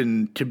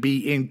proven to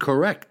be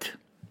incorrect.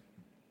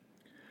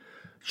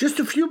 Just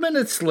a few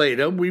minutes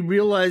later, we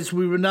realized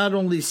we were not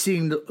only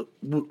seeing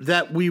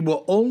that we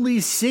were only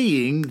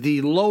seeing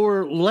the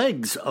lower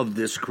legs of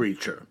this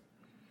creature.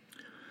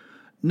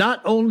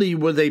 Not only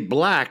were they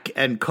black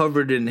and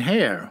covered in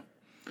hair,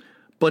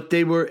 but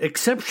they were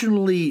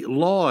exceptionally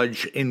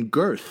large in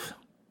girth.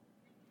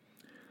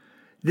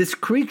 This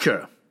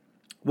creature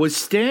was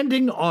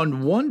standing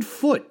on one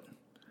foot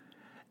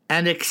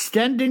and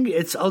extending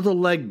its other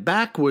leg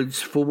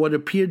backwards for what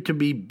appeared to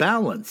be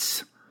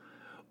balance,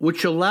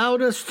 which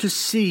allowed us to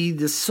see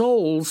the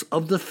soles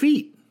of the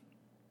feet.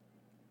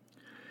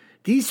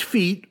 These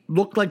feet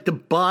looked like the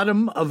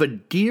bottom of a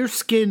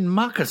deerskin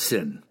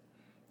moccasin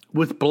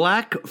with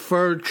black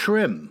fur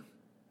trim.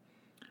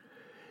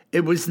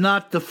 It was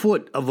not the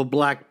foot of a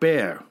black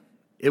bear.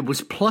 It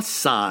was plus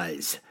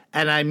size,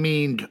 and I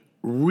mean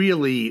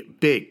really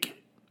big.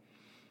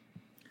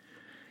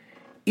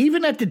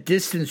 Even at the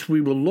distance we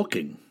were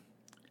looking,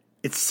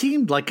 it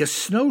seemed like a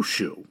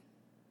snowshoe.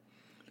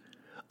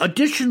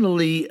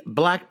 Additionally,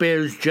 black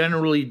bears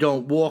generally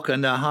don't walk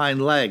on their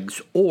hind legs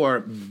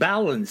or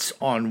balance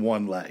on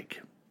one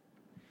leg.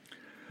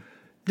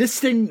 This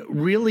thing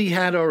really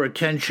had our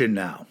attention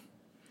now,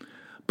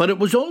 but it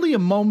was only a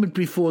moment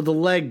before the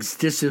legs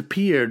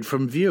disappeared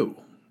from view.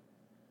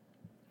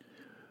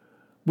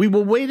 We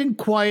were waiting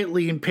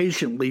quietly and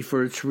patiently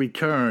for its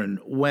return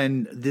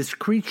when this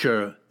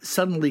creature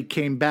suddenly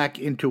came back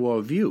into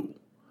our view,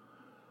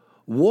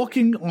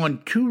 walking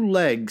on two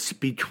legs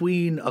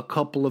between a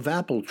couple of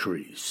apple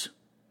trees.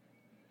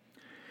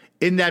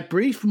 In that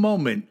brief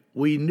moment,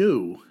 we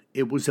knew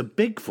it was a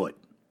Bigfoot,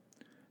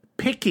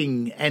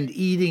 picking and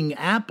eating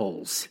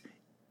apples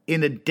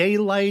in a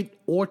daylight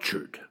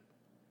orchard.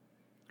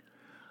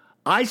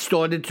 I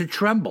started to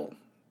tremble,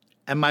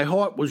 and my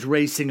heart was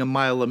racing a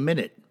mile a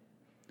minute.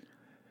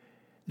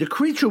 The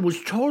creature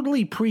was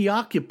totally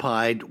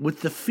preoccupied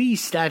with the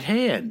feast at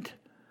hand.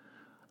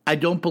 I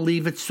don't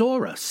believe it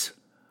saw us,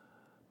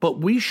 but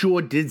we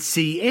sure did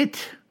see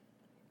it.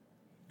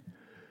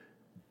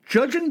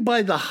 Judging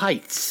by the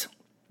heights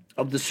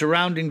of the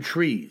surrounding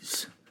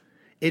trees,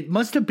 it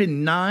must have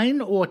been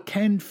 9 or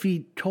 10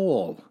 feet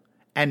tall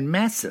and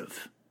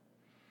massive.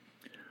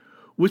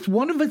 With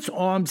one of its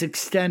arms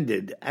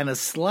extended and a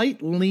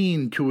slight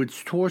lean to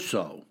its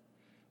torso,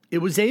 it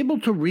was able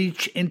to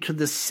reach into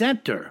the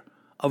center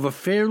of a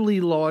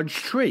fairly large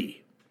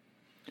tree,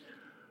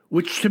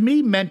 which to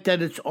me meant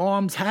that its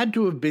arms had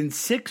to have been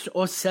 6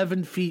 or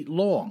 7 feet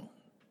long.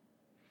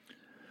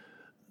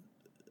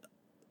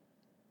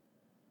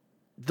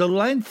 The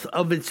length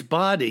of its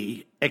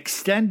body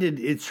extended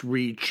its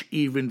reach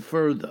even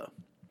further.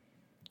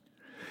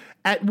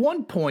 At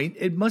one point,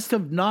 it must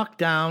have knocked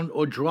down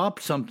or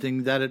dropped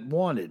something that it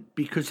wanted,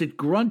 because it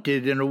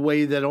grunted in a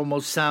way that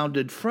almost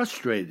sounded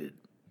frustrated.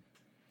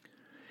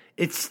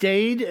 It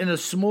stayed in a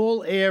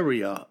small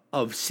area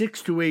of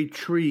 6 to 8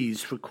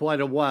 trees for quite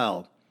a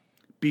while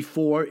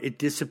before it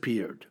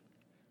disappeared.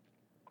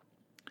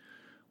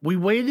 We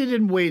waited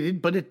and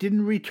waited, but it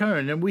didn't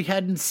return, and we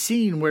hadn't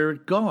seen where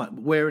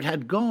it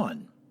had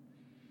gone.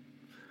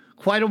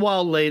 Quite a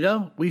while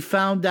later, we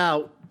found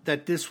out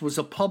that this was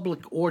a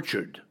public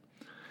orchard,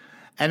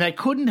 and I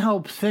couldn't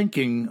help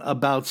thinking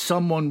about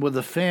someone with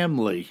a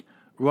family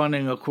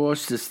running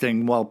across this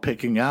thing while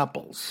picking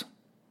apples.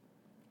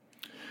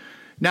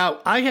 Now,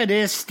 I had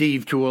asked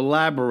Steve to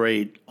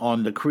elaborate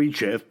on the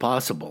creature if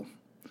possible,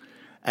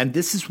 and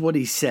this is what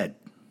he said.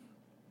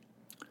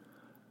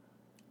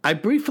 I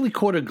briefly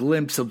caught a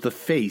glimpse of the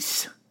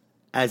face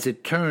as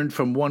it turned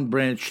from one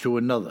branch to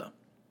another.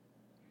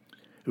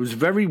 It was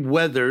very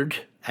weathered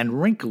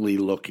and wrinkly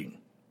looking.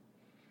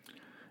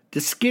 The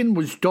skin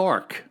was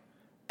dark,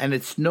 and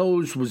its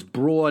nose was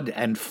broad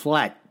and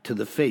flat to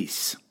the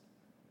face.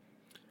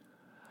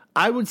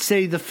 I would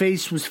say the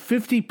face was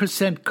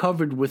 50%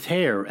 covered with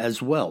hair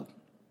as well.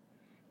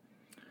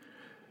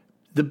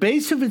 The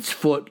base of its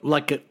foot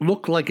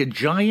looked like a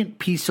giant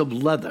piece of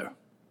leather,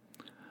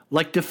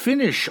 like the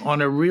finish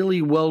on a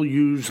really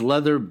well-used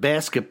leather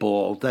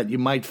basketball that you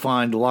might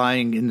find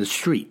lying in the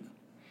street.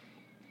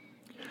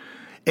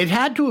 It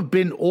had to have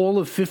been all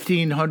of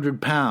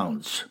 1,500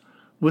 pounds,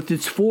 with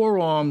its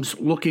forearms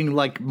looking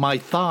like my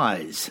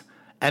thighs,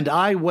 and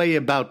I weigh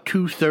about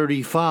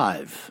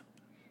 235.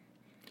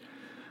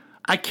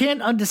 I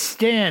can't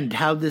understand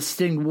how this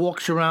thing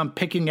walks around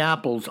picking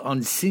apples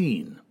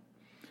unseen.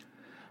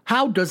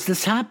 How does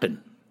this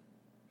happen?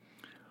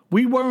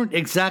 We weren't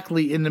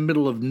exactly in the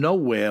middle of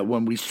nowhere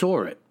when we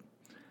saw it,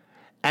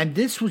 and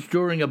this was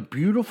during a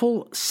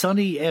beautiful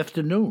sunny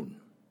afternoon.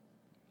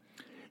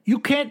 You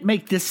can't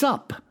make this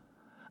up.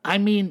 I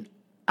mean,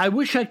 I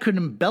wish I could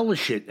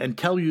embellish it and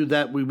tell you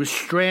that we were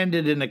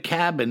stranded in a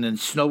cabin in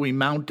snowy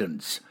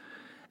mountains,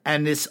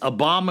 and this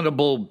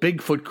abominable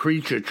Bigfoot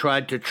creature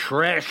tried to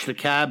trash the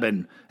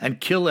cabin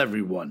and kill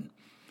everyone.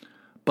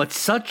 But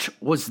such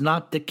was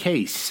not the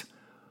case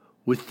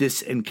with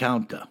this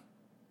encounter.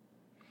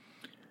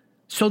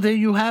 So there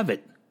you have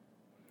it.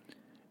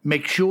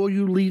 Make sure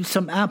you leave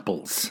some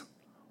apples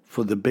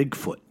for the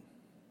Bigfoot.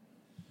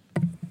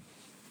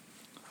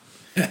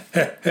 What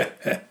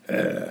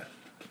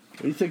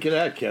do you think of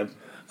that, Kev?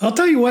 I'll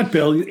tell you what,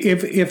 Bill.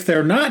 If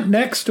they're not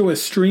next to a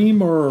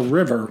stream or a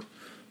river,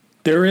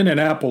 they're in an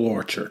apple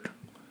orchard.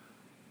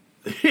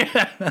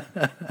 Yeah.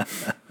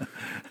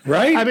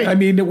 Right? I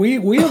mean,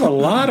 we have a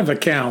lot of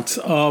accounts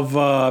of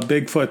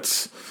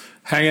Bigfoots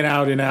hanging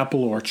out in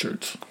apple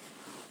orchards.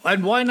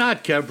 And why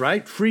not, Kev,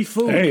 right? Free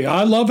food. Hey,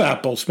 I love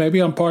apples. Maybe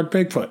I'm part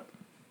Bigfoot.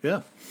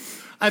 Yeah.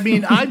 I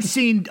mean, I've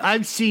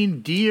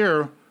seen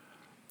deer.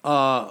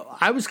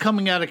 I was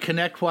coming out of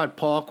Connecticut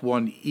Park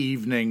one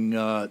evening,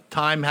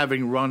 time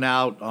having run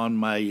out on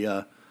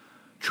my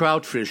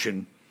trout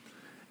fishing,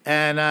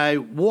 and I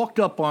walked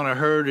up on a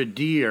herd of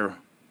deer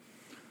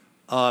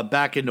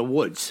back in the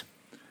woods.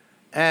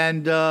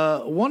 And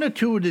one or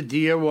two of the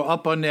deer were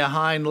up on their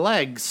hind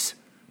legs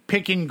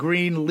picking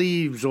green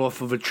leaves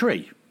off of a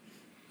tree.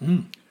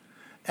 Mm.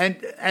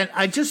 And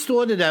I just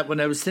thought of that when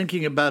I was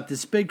thinking about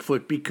this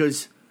Bigfoot,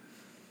 because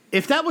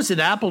if that was an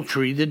apple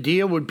tree, the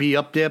deer would be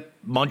up there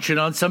munching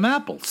on some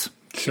apples.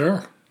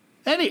 Sure.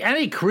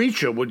 Any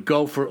creature would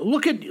go for.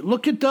 Look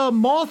at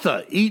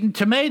Martha eating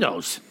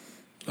tomatoes.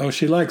 Oh,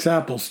 she likes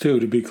apples too,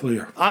 to be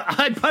clear.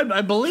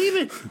 I believe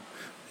it.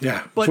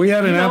 Yeah. But, if we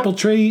had an apple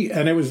tree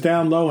and it was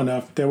down low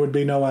enough, there would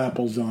be no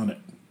apples on it.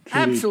 She'd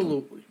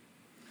absolutely.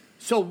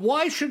 So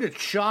why should it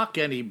shock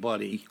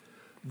anybody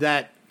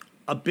that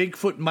a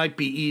Bigfoot might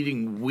be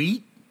eating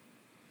wheat,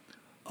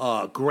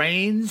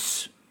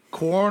 grains,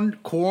 corn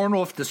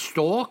off the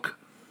stalk,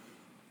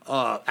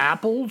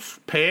 apples,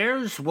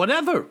 pears,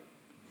 whatever?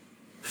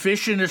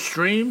 Fish in a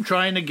stream,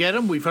 trying to get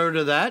them. We've heard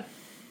of that.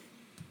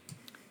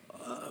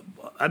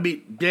 I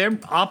mean, they're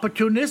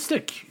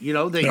opportunistic. You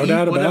know, they no eat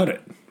doubt whatever. about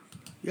it.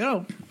 You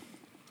know,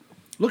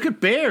 look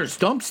at bears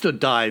dumpster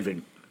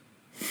diving.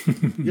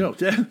 You know,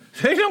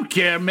 they don't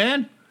care,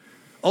 man.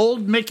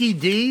 Old Mickey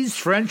D's,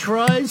 French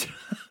fries,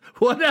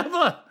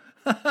 whatever.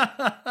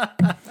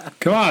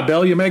 Come on,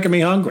 Bill, you're making me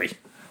hungry.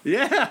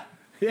 Yeah,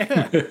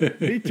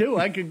 me too.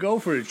 I could go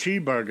for a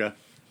cheeseburger.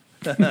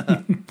 Out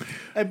of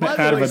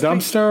a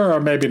dumpster, or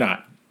maybe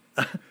not.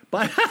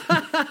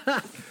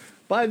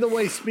 By the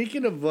way,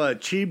 speaking of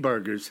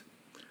cheeseburgers,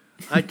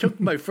 I took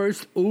my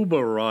first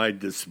Uber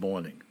ride this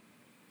morning.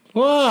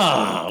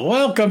 Wow,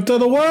 welcome to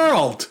the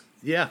world.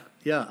 Yeah.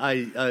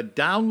 I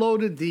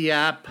downloaded the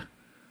app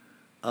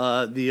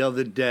the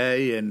other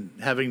day, and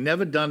having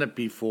never done it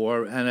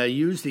before, and I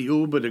used the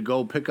Uber to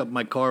go pick up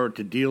my car at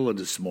the dealer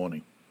this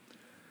morning.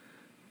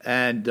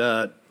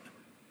 And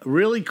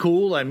really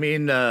cool. I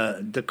mean,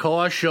 the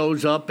car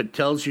shows up. It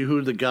tells you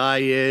who the guy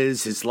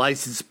is, his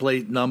license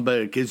plate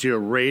number. It gives you a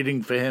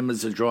rating for him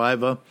as a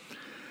driver.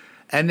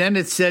 And then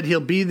it said he'll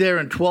be there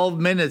in 12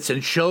 minutes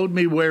and showed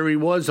me where he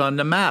was on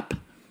the map.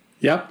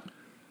 Yep.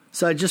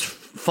 So I just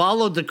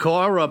followed the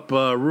car up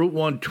Route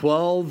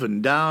 112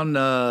 and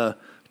down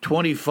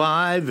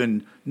 25.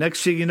 And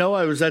next thing you know,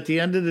 I was at the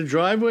end of the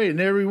driveway, and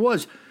there he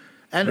was.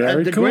 And,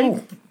 Very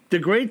cool. The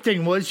great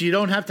thing was you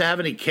don't have to have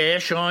any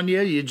cash on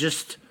you. You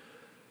just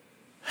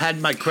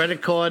had my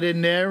credit card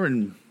in there.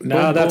 And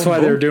that's why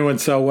they're doing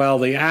so well.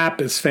 The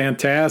app is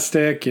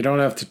fantastic. You don't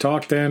have to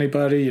talk to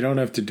anybody. You don't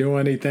have to do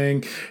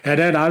anything. And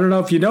then, I don't know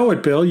if you know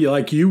it, Bill,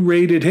 you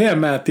rated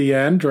him at the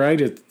end, right?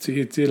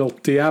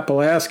 The app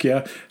will ask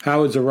you,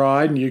 how was the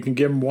ride? And you can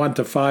give them 1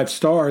 to 5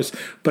 stars.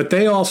 But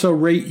they also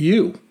rate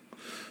you.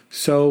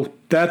 So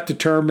that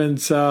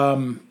determines, how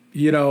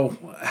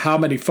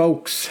many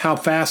folks, how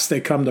fast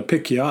they come to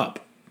pick you up.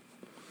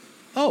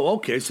 Oh,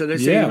 okay. So they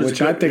say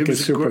I think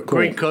is super cool.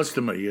 Great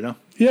customer, you know?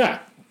 Yeah.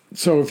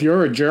 So if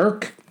you're a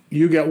jerk,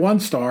 you get 1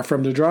 star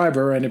from the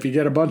driver. And if you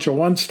get a bunch of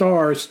 1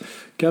 stars,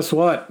 guess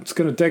what? It's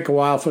going to take a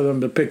while for them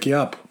to pick you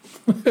up.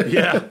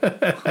 Yeah.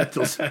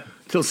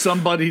 Until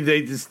somebody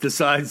they just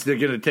decides they're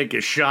going to take a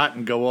shot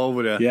and go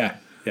over there.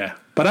 Yeah.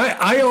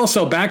 But I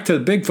also, back to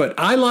the Bigfoot,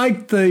 I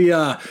like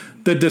the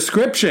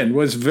description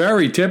was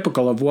very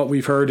typical of what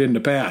we've heard in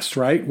the past,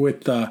 right?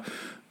 With how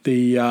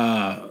did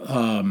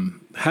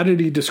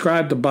he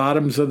describe the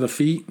bottoms of the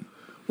feet?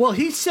 Well,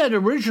 he said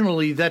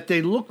originally that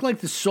they look like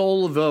the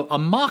sole of a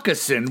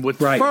moccasin with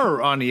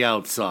fur on the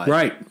outside.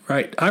 Right.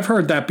 I've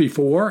heard that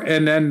before.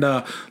 And then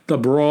the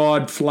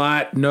broad,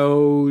 flat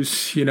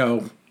nose,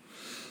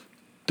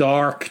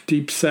 dark,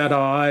 deep-set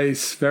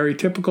eyes. Very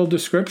typical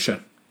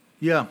description.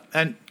 Yeah,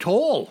 and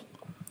tall.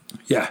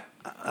 Yeah.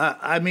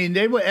 I mean,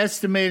 they were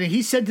estimating,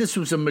 he said this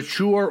was a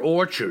mature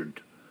orchard.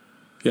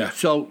 Yeah.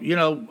 So,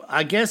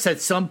 I guess at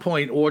some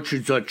point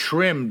orchards are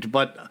trimmed,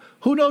 but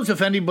who knows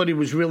if anybody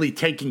was really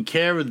taking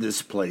care of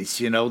this place?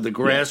 The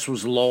grass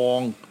was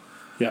long.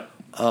 Yeah.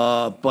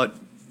 But,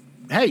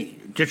 hey,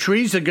 the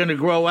trees are going to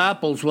grow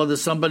apples whether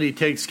somebody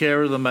takes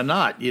care of them or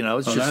not.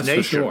 It's just that's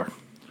nature. For sure.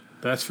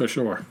 That's for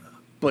sure.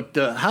 But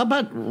how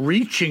about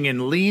reaching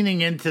and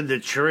leaning into the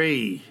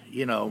tree,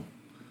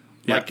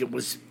 like it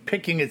was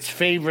picking its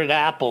favorite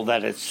apple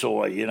that it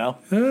saw,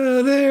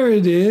 There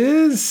it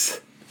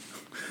is.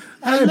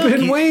 I've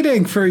been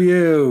waiting for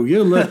you.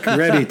 You look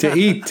ready to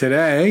eat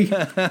today.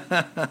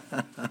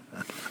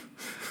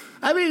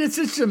 I mean, it's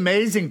just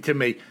amazing to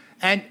me.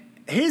 And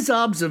his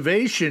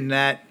observation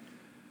that,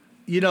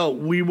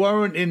 we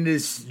weren't in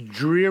this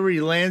dreary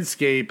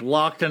landscape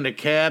locked in a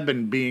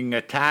cabin being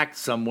attacked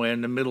somewhere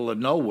in the middle of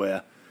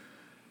nowhere.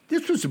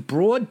 This was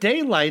broad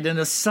daylight and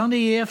a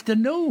sunny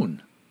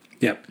afternoon.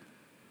 Yep.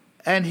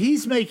 And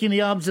he's making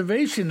the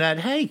observation that,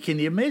 hey, can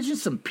you imagine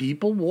some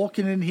people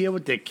walking in here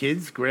with their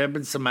kids,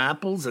 grabbing some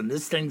apples, and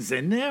this thing's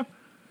in there?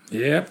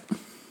 Yep.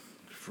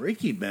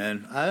 Freaky,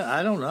 man.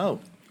 I don't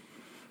know.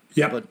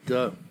 Yep.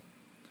 But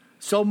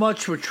so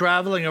much for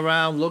traveling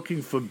around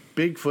looking for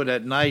Bigfoot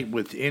at night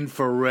with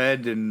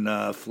infrared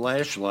and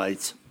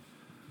flashlights.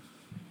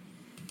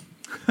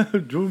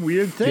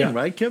 Weird thing,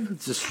 right, Kev?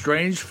 It's a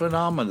strange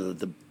phenomenon,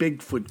 the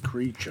Bigfoot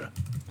creature.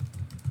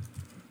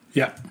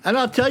 Yeah. And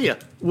I'll tell you,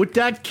 with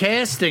that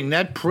casting,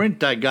 that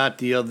print I got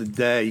the other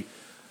day,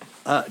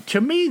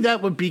 to me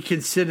that would be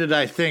considered,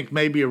 I think,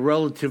 maybe a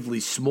relatively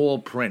small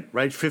print,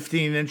 right?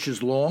 15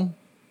 inches long.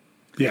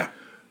 Yeah.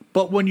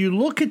 But when you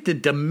look at the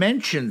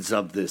dimensions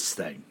of this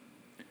thing.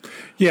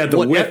 Yeah,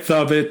 the width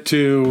of it,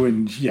 too.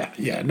 And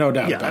yeah, no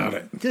doubt about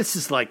it. This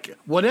is like,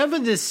 whatever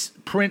this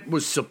print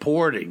was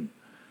supporting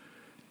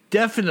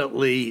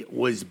definitely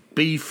was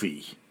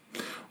beefy.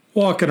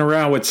 Walking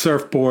around with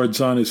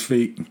surfboards on his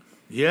feet.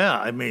 Yeah,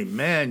 I mean,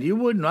 man,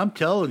 I'm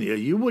telling you,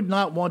 you would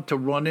not want to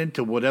run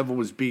into whatever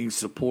was being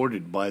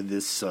supported by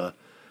this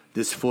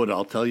foot.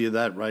 I'll tell you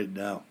that right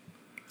now.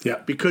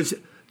 Yeah. Because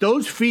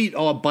those feet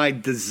are by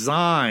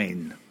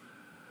design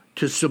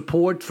to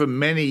support for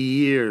many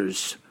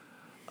years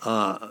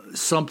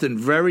something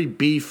very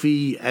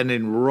beefy and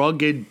in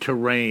rugged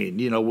terrain,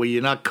 where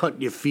you're not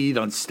cutting your feet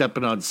on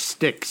stepping on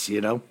sticks,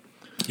 Yeah,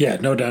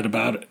 no doubt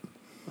about it.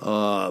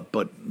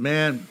 But,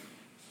 man,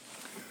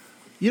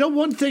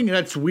 one thing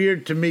that's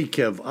weird to me,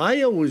 Kev,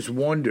 I always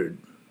wondered,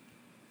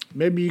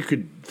 maybe you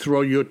could throw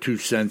your 2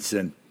 cents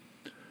in.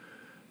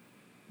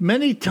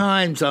 Many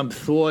times I'm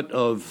thought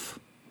of,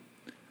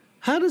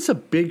 how does a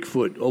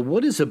Bigfoot, or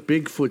what is a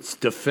Bigfoot's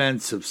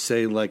defense of,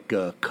 say, like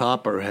a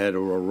copperhead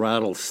or a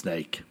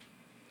rattlesnake?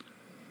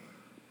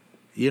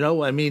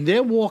 I mean,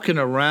 they're walking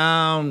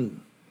around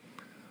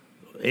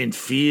in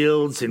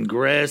fields and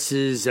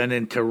grasses and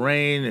in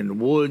terrain and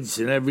woods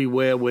and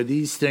everywhere where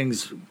these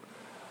things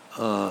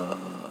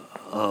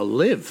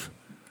live.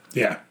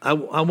 Yeah. I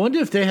wonder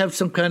if they have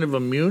some kind of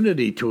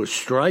immunity to a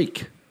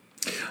strike.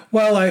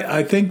 Well,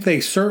 I think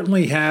they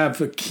certainly have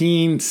a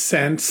keen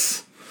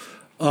sense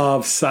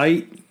of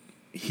sight,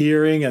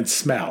 hearing, and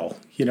smell.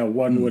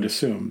 One would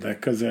assume that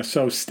because they're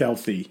so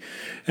stealthy.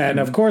 And,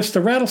 of course,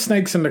 the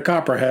rattlesnakes and the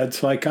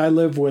copperheads, like I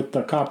live with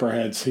the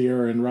copperheads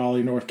here in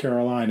Raleigh, North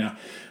Carolina.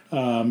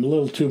 A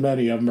little too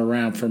many of them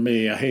around for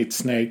me. I hate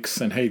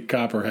snakes and hate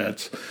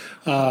copperheads.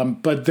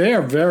 But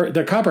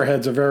the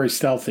copperheads are very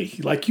stealthy.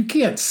 Like, you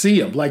can't see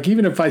them. Like,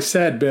 even if I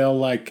said, Bill,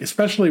 like,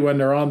 especially when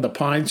they're on the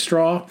pine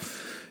straw,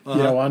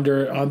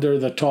 under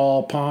the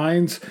tall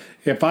pines,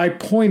 if I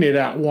pointed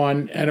at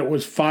one and it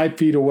was 5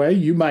 feet away,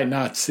 you might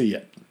not see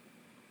it.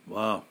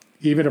 Wow.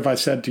 Even if I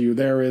said to you,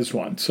 there is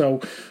one.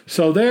 So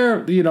there,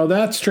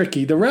 that's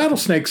tricky. The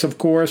rattlesnakes, of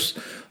course,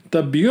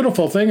 the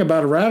beautiful thing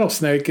about a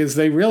rattlesnake is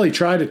they really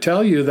try to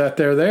tell you that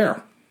they're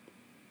there.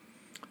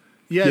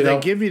 Yeah, they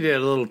give you that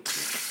little...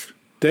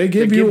 They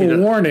give you a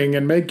warning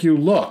and make you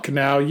look.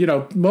 Now,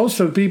 most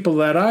of the people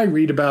that I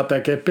read about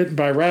that get bitten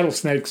by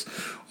rattlesnakes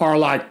are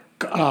like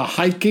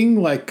hiking,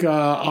 like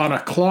on a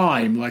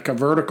climb, like a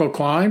vertical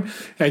climb,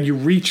 and you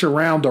reach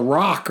around a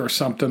rock or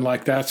something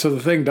like that so the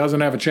thing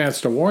doesn't have a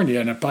chance to warn you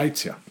and it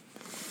bites you.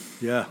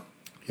 Yeah.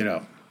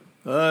 Yeah.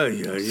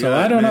 So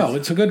I don't know.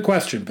 It's a good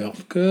question, Bill.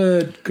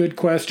 Good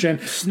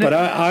question. But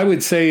I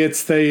would say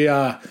it's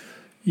the,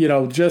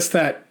 just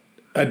that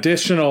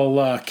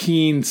additional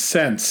keen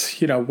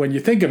sense. When you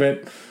think of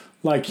it,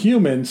 like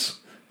humans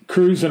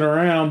cruising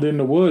around in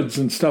the woods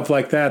and stuff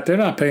like that, they're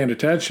not paying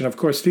attention. Of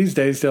course, these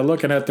days they're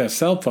looking at their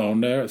cell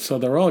phone, so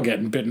they're all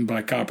getting bitten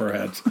by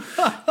copperheads.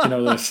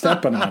 They're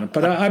stepping on it.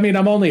 But I mean,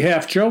 I'm only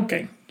half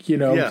joking.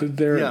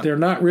 They're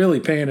not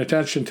really paying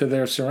attention to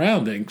their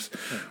surroundings,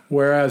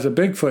 whereas a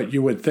Bigfoot,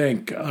 you would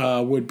think,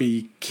 would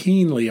be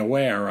keenly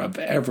aware of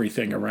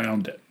everything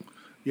around it.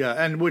 Yeah,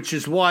 and which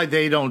is why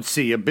they don't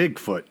see a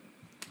Bigfoot.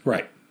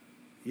 Right.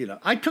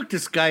 I took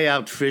this guy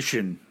out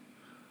fishing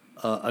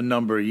a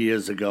number of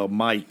years ago,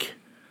 Mike,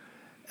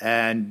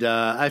 and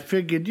I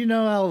figured,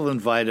 I'll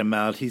invite him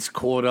out. He's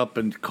caught up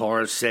in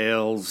car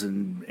sales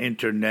and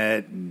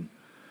internet. And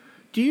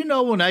do you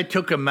know when I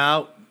took him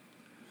out,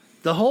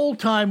 the whole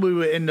time we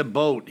were in the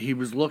boat, he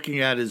was looking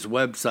at his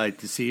website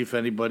to see if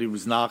anybody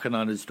was knocking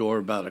on his door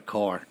about a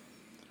car.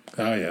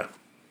 Oh, yeah.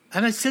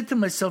 And I said to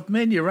myself,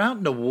 man, you're out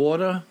in the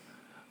water,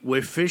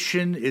 we're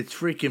fishing, it's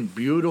freaking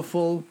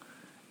beautiful,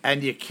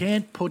 and you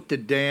can't put the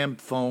damn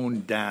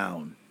phone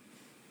down.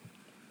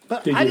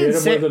 But Did you hit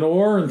him with an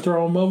oar and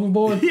throw him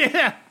overboard?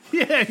 Yeah.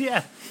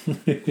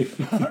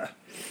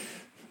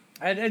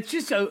 And it's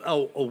just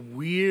a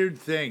weird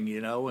thing,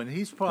 and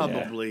he's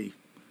probably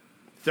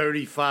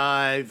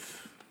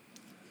 35,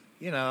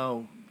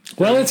 Well,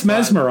 it's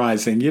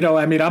mesmerizing.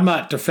 I'm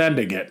not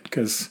defending it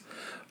because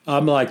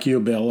I'm like you,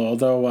 Bill.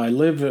 Although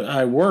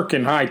I work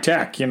in high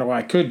tech,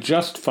 I could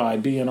justify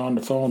being on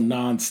the phone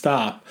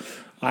nonstop.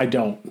 I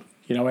don't.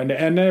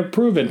 And they're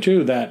proven,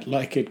 too, that,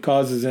 it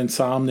causes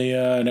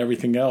insomnia and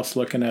everything else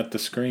looking at the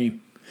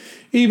screen.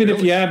 Even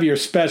if you have your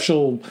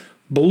special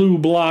blue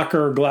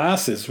blocker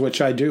glasses,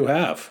 which I do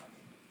have.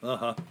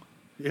 Uh-huh.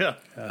 Yeah.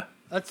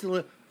 That's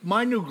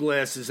my new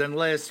glasses, and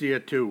last year,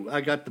 too.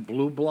 I got the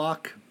blue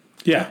block.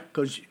 Yeah.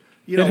 Because,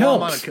 it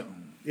helps.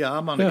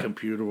 I'm on a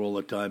computer all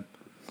the time.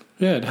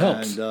 Yeah, it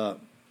helps. And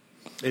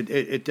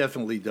it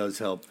definitely does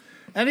help.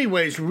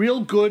 Anyways, real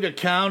good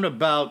account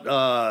about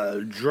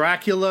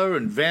Dracula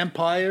and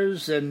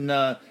vampires, and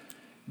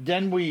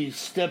then we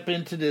step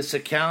into this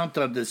account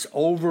of this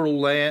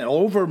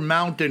over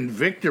mountain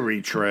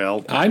victory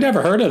trail. I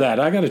never heard of that.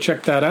 I got to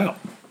check that out.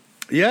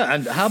 Yeah,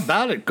 and how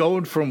about it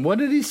going from, what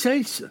did he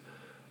say,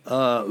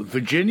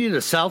 Virginia to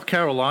South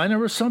Carolina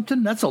or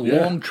something? That's a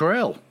long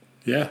trail.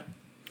 Yeah.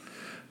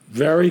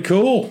 Very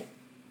cool.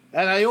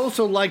 And I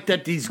also like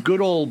that these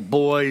good old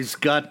boys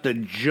got the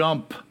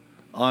jump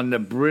on the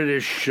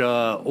British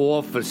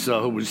officer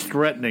who was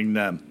threatening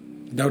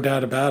them. No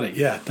doubt about it.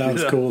 Yeah, that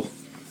was cool.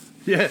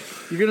 Yeah,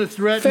 you're going to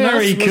threaten us?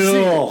 Very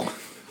cool.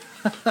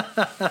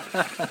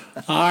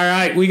 All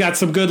right, we got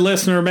some good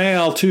listener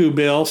mail too,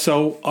 Bill.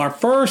 So our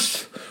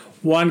first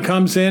one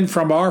comes in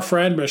from our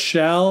friend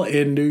Michelle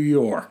in New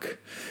York.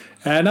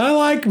 And I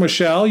like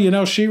Michelle.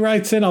 She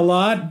writes in a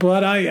lot,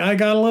 but I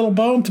got a little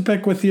bone to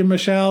pick with you,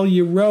 Michelle.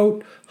 You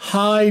wrote,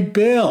 "Hi,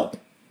 Bill."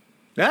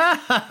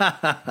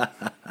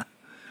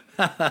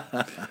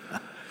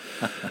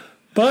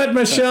 But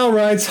Michelle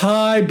writes,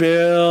 "Hi,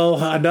 Bill.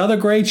 Another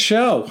great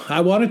show.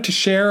 I wanted to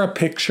share a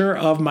picture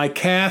of my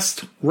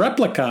cast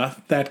replica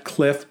that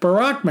Cliff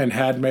Barackman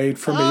had made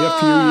for me a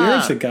few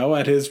years ago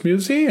at his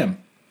museum.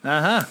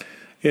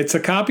 It's a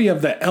copy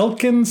of the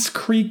Elkins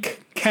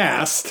Creek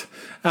cast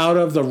out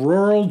of the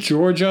rural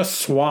Georgia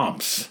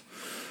swamps.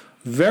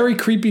 Very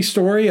creepy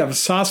story of a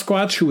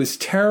Sasquatch who is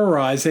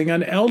terrorizing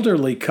an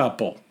elderly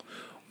couple,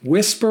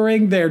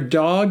 whispering their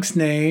dog's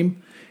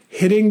name,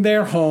 hitting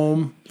their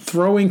home,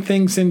 throwing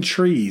things in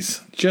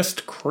trees.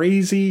 Just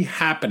crazy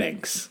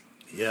happenings."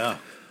 Yeah.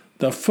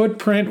 The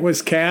footprint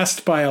was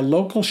cast by a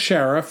local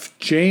sheriff,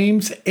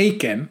 James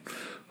Aiken,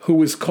 who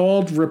was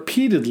called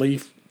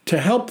repeatedly to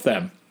help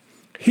them.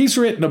 He's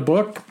written a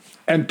book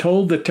and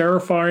told the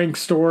terrifying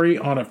story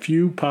on a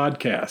few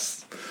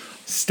podcasts.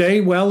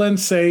 Stay well and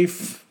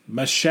safe,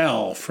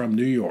 Michelle from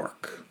New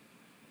York.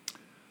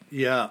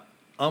 Yeah,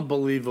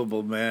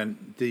 unbelievable, man.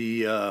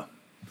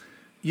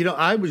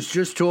 I was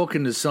just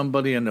talking to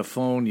somebody on the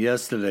phone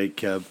yesterday,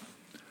 Kev,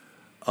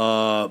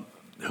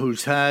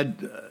 who's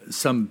had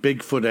some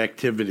Bigfoot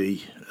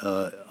activity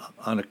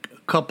on a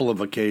couple of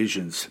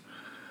occasions.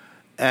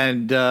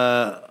 And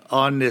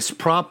on this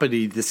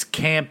property, this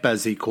camp,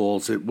 as he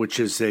calls it, which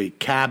is a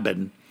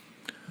cabin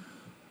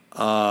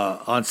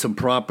on some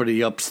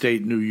property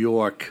upstate New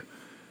York,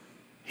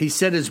 he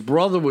said his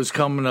brother was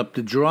coming up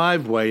the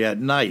driveway at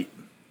night.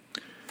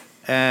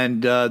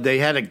 And they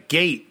had a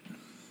gate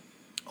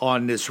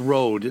on this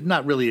road,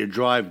 not really a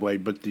driveway,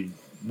 but the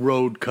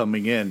road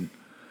coming in.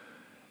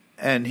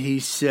 And he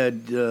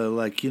said,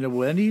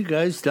 when are you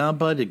guys down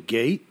by the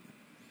gate?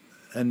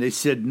 And they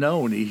said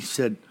no. And he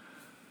said,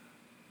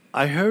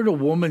 I heard a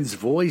woman's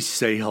voice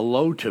say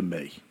hello to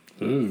me.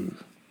 Ooh.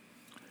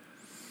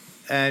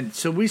 And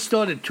so we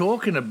started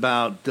talking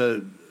about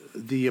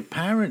the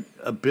apparent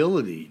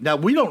ability. Now,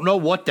 we don't know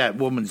what that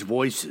woman's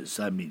voice is.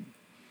 I mean,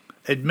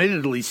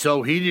 admittedly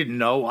so, he didn't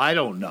know. I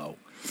don't know.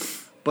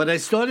 But I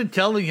started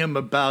telling him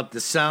about the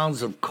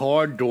sounds of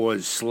car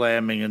doors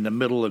slamming in the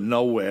middle of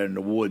nowhere in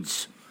the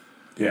woods.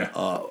 Yeah.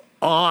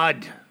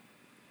 Odd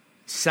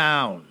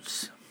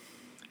sounds.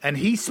 And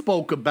he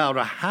spoke about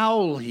a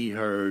howl he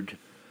heard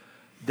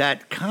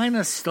that kind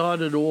of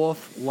started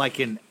off like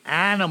an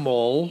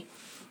animal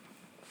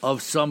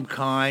of some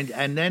kind,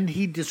 and then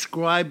he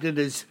described it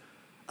as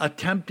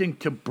attempting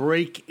to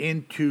break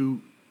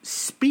into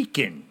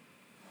speaking.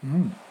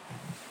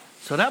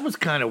 So that was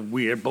kind of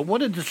weird, but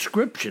what a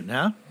description,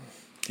 huh?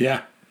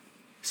 Yeah.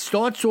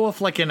 Starts off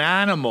like an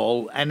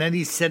animal, and then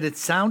he said it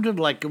sounded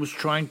like it was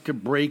trying to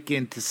break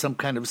into some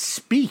kind of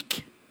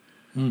speak.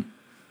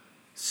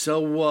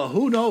 So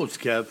who knows,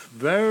 Kev?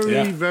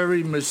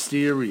 Very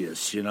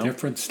mysterious, you know?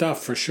 Different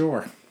stuff for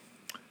sure.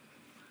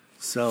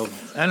 So,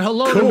 and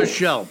hello to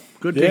Michelle.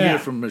 Good to hear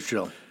from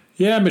Michelle.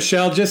 Yeah,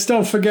 Michelle, just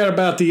don't forget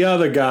about the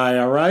other guy,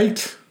 all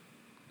right?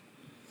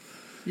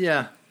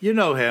 Yeah, you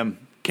know him,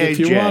 KJ. If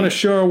you want a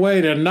sure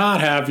way to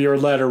not have your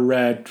letter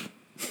read,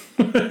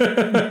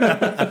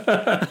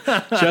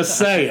 just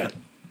saying.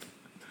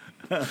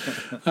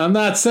 I'm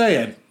not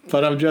saying,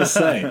 but I'm just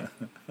saying.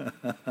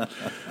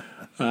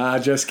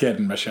 Just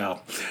kidding,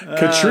 Michelle.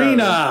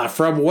 Katrina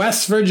from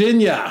West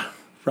Virginia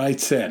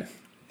writes in.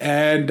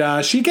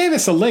 And she gave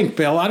us a link,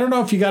 Bill. I don't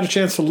know if you got a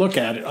chance to look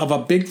at it, of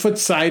a Bigfoot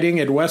sighting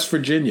in West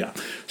Virginia.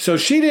 So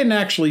she didn't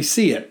actually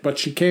see it, but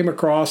she came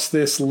across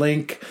this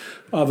link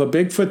of a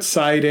Bigfoot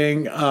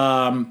sighting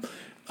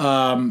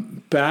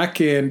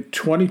back in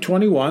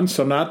 2021,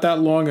 so not that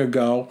long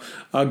ago,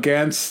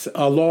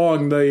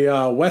 along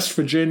the West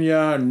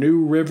Virginia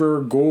New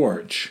River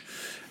Gorge.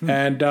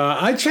 And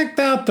I checked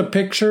out the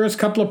pictures, a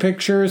couple of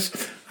pictures.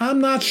 I'm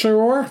not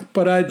sure,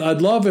 but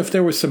I'd love if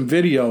there was some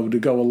video to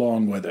go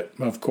along with it,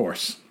 of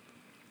course.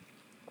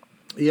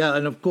 Yeah,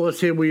 and of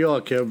course, here we are,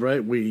 Kev,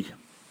 right?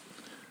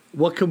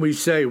 What can we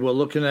say? We're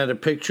looking at a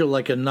picture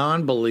like a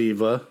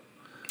non-believer.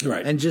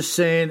 Right. And just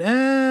saying,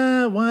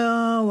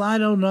 well, I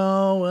don't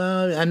know.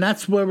 And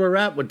that's where we're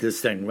at with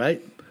this thing,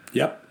 right?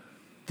 Yep.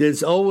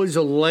 There's always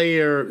a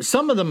layer.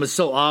 Some of them are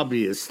so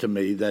obvious to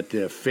me that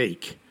they're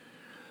fake.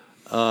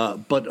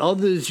 But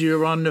others,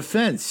 you're on the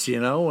fence,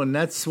 you know, and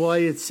that's why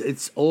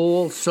it's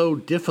all so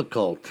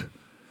difficult.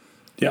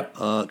 Yep.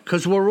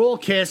 Because we're all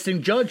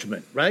casting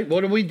judgment, right?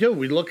 What do?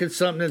 We look at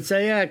something and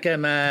say,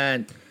 come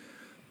on.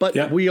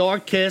 But we are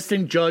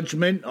casting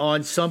judgment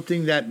on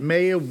something that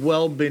may have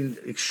well been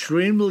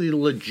extremely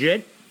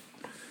legit,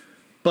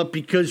 but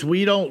because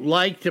we don't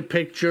like the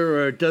picture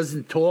or it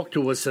doesn't talk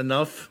to us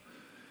enough,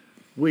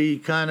 we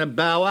kind of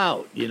bow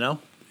out, you know?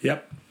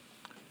 Yep.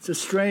 It's a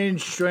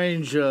strange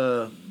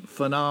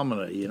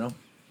phenomena, you know?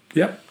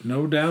 Yep,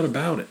 no doubt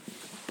about it.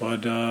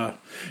 But,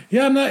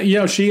 I'm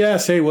not, she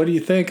asked, hey, what do you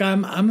think?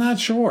 I'm not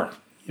sure.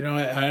 You know,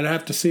 I'd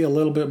have to see a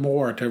little bit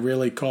more to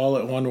really call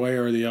it one way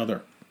or the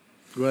other.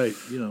 Right,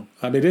 you know.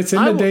 I mean, it's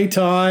in the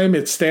daytime.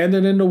 It's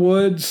standing in the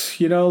woods,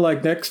 you know,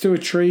 like next to a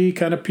tree,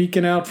 kind of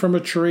peeking out from a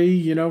tree,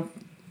 you know.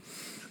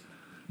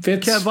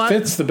 Fits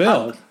the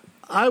bill.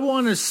 I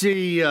want to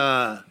see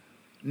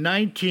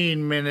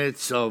 19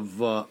 minutes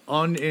of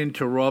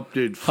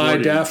uninterrupted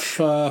footage. High-def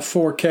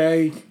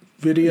 4K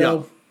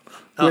video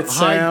with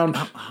sound.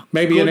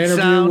 Maybe an interview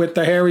sound with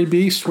the hairy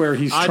beast where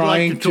he's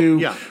trying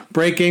to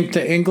break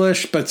into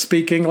English but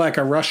speaking like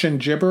a Russian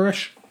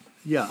gibberish.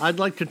 Yeah, I'd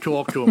like to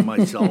talk to him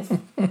myself.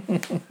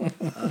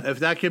 If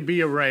that could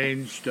be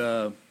arranged,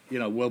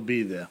 we'll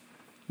be there.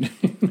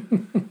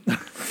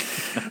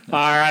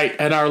 All right,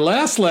 and our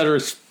last letter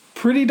is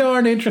pretty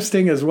darn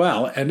interesting as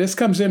well, and this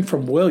comes in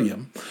from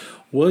William.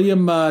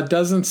 William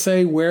doesn't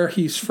say where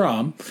he's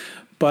from,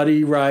 but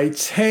he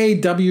writes, hey,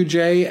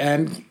 WJ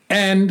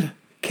and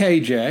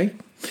KJ,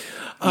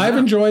 I've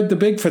enjoyed the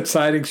Bigfoot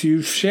sightings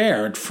you've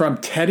shared from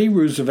Teddy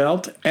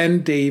Roosevelt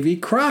and Davy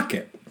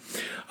Crockett.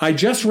 I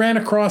just ran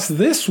across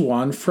this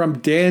one from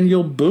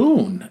Daniel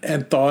Boone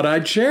and thought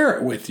I'd share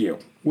it with you,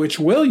 which,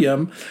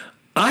 William,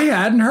 I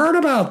hadn't heard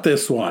about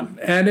this one,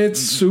 and it's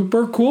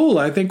super cool.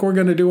 I think we're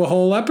going to do a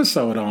whole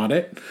episode on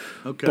it.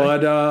 Okay.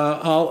 But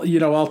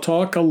I'll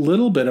talk a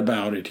little bit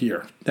about it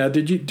here. Now,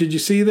 did you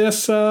see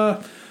this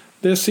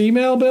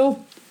email,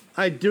 Bill?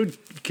 I do,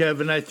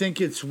 Kevin. I think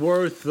it's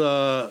worth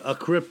a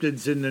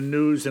cryptids in the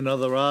news and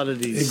other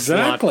oddities.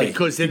 Exactly.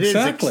 Because it is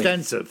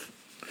extensive.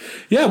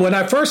 Yeah, when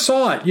I first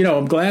saw it,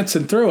 I'm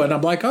glancing through it, and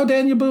I'm like, oh,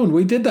 Daniel Boone,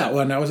 we did that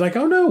one. I was like,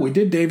 oh, no, we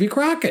did Davy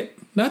Crockett,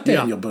 not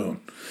Daniel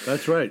Boone.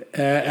 That's right.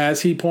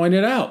 As he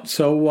pointed out.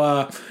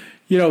 So,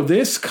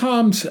 this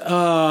comes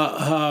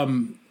out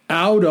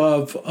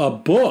of a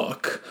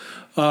book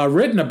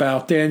written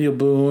about Daniel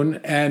Boone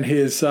and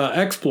his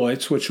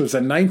exploits, which was a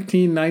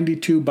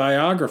 1992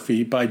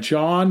 biography by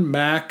John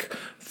Mac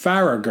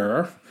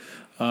Faragher.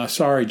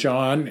 Sorry,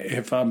 John,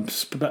 if I'm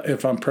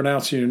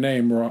pronouncing your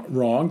name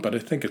wrong, but I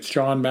think it's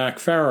John Mac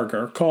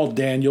Faragher, called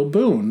Daniel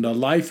Boone, The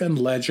Life and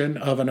Legend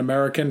of an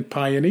American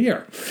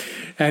Pioneer.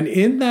 And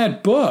in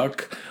that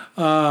book,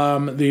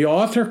 the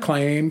author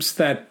claims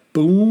that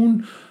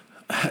Boone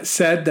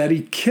said that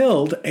he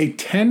killed a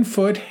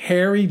 10-foot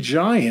hairy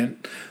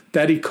giant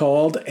that he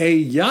called a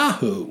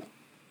Yahoo.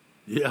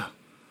 Yeah.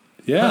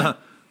 Yeah.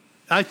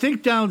 I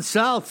think down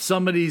south,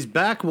 some of these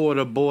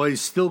backwater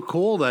boys still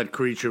call that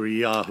creature a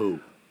Yahoo.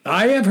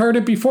 I have heard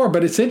it before,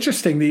 but it's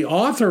interesting. The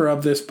author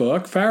of this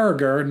book,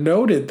 Faragher,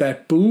 noted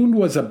that Boone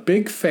was a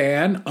big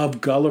fan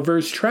of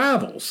Gulliver's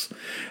Travels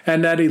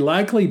and that he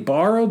likely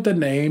borrowed the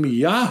name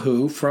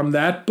Yahoo from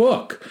that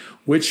book,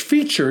 which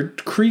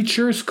featured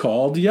creatures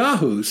called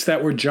Yahoos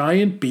that were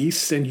giant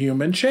beasts in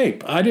human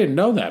shape. I didn't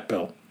know that,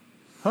 Bill.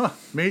 Huh,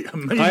 me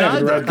I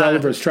haven't read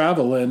Gulliver's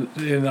Travel in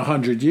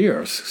 100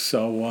 years,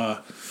 so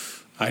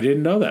I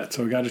didn't know that.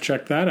 So we got to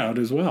check that out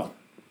as well.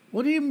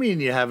 What do you mean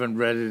you haven't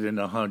read it in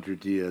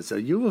 100 years? Are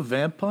you a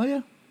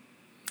vampire?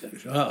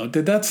 Uh-oh,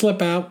 did that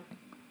slip out?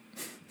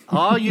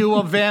 Are you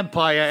a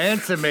vampire?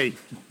 Answer me.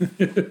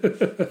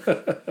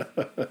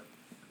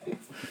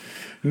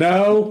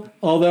 No,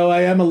 although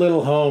I am a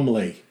little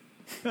homely.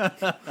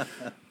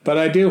 But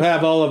I do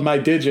have all of my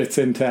digits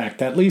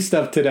intact, at least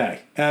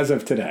as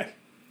of today.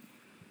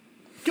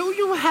 Do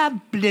you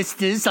have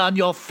blisters on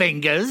your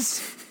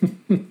fingers?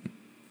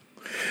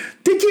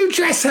 Did you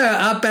dress her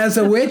up as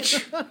a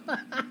witch?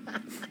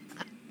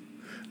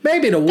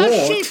 Maybe the wart.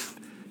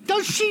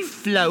 Does she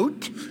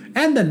float?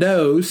 And the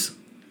nose.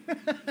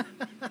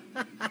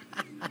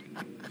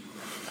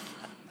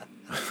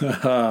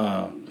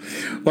 Well,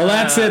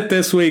 that's it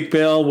this week,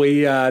 Bill.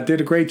 We did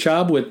a great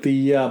job with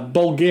the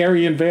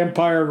Bulgarian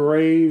vampire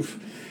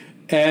grave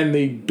and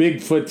the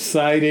Bigfoot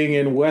sighting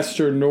in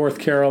western North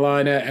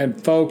Carolina.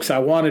 And folks, I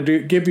want to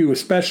give you a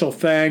special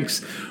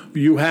thanks.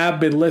 You have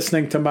been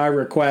listening to my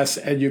requests,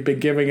 and you've been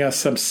giving us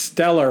some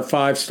stellar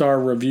 5-star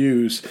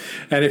reviews.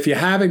 And if you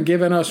haven't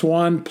given us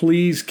one,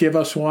 please give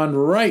us one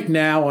right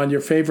now on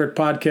your favorite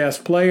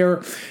podcast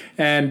player.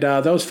 And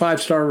those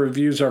 5-star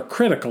reviews are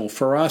critical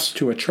for us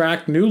to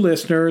attract new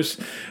listeners,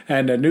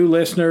 and the new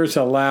listeners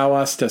allow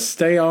us to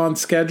stay on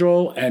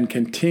schedule and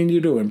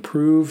continue to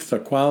improve the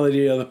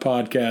quality of the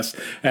podcast.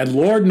 And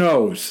Lord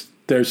knows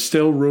there's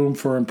still room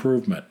for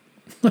improvement.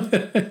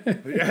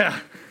 Yeah.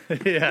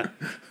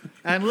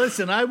 And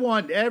listen, I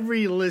want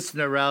every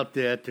listener out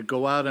there to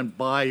go out and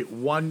buy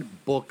one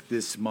book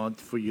this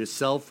month for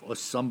yourself or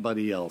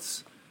somebody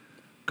else.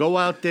 Go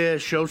out there,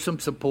 show some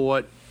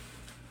support.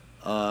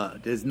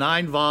 There's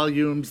 9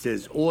 volumes.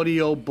 There's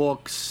audio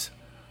books.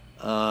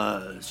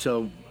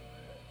 So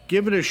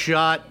give it a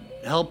shot.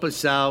 Help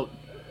us out.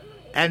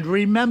 And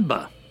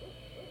remember,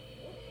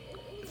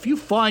 if you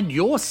find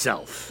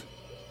yourself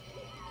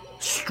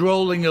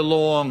strolling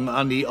along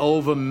on the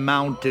Over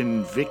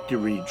Mountain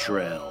Victory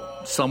Trail,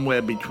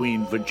 somewhere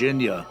between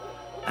Virginia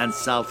and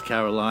South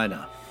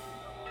Carolina,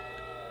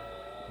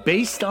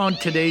 based on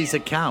today's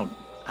account,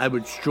 I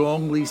would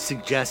strongly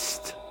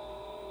suggest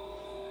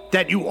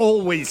that you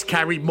always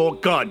carry more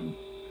gun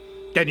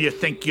than you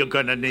think you're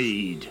gonna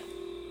need.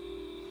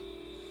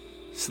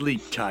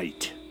 Sleep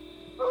tight.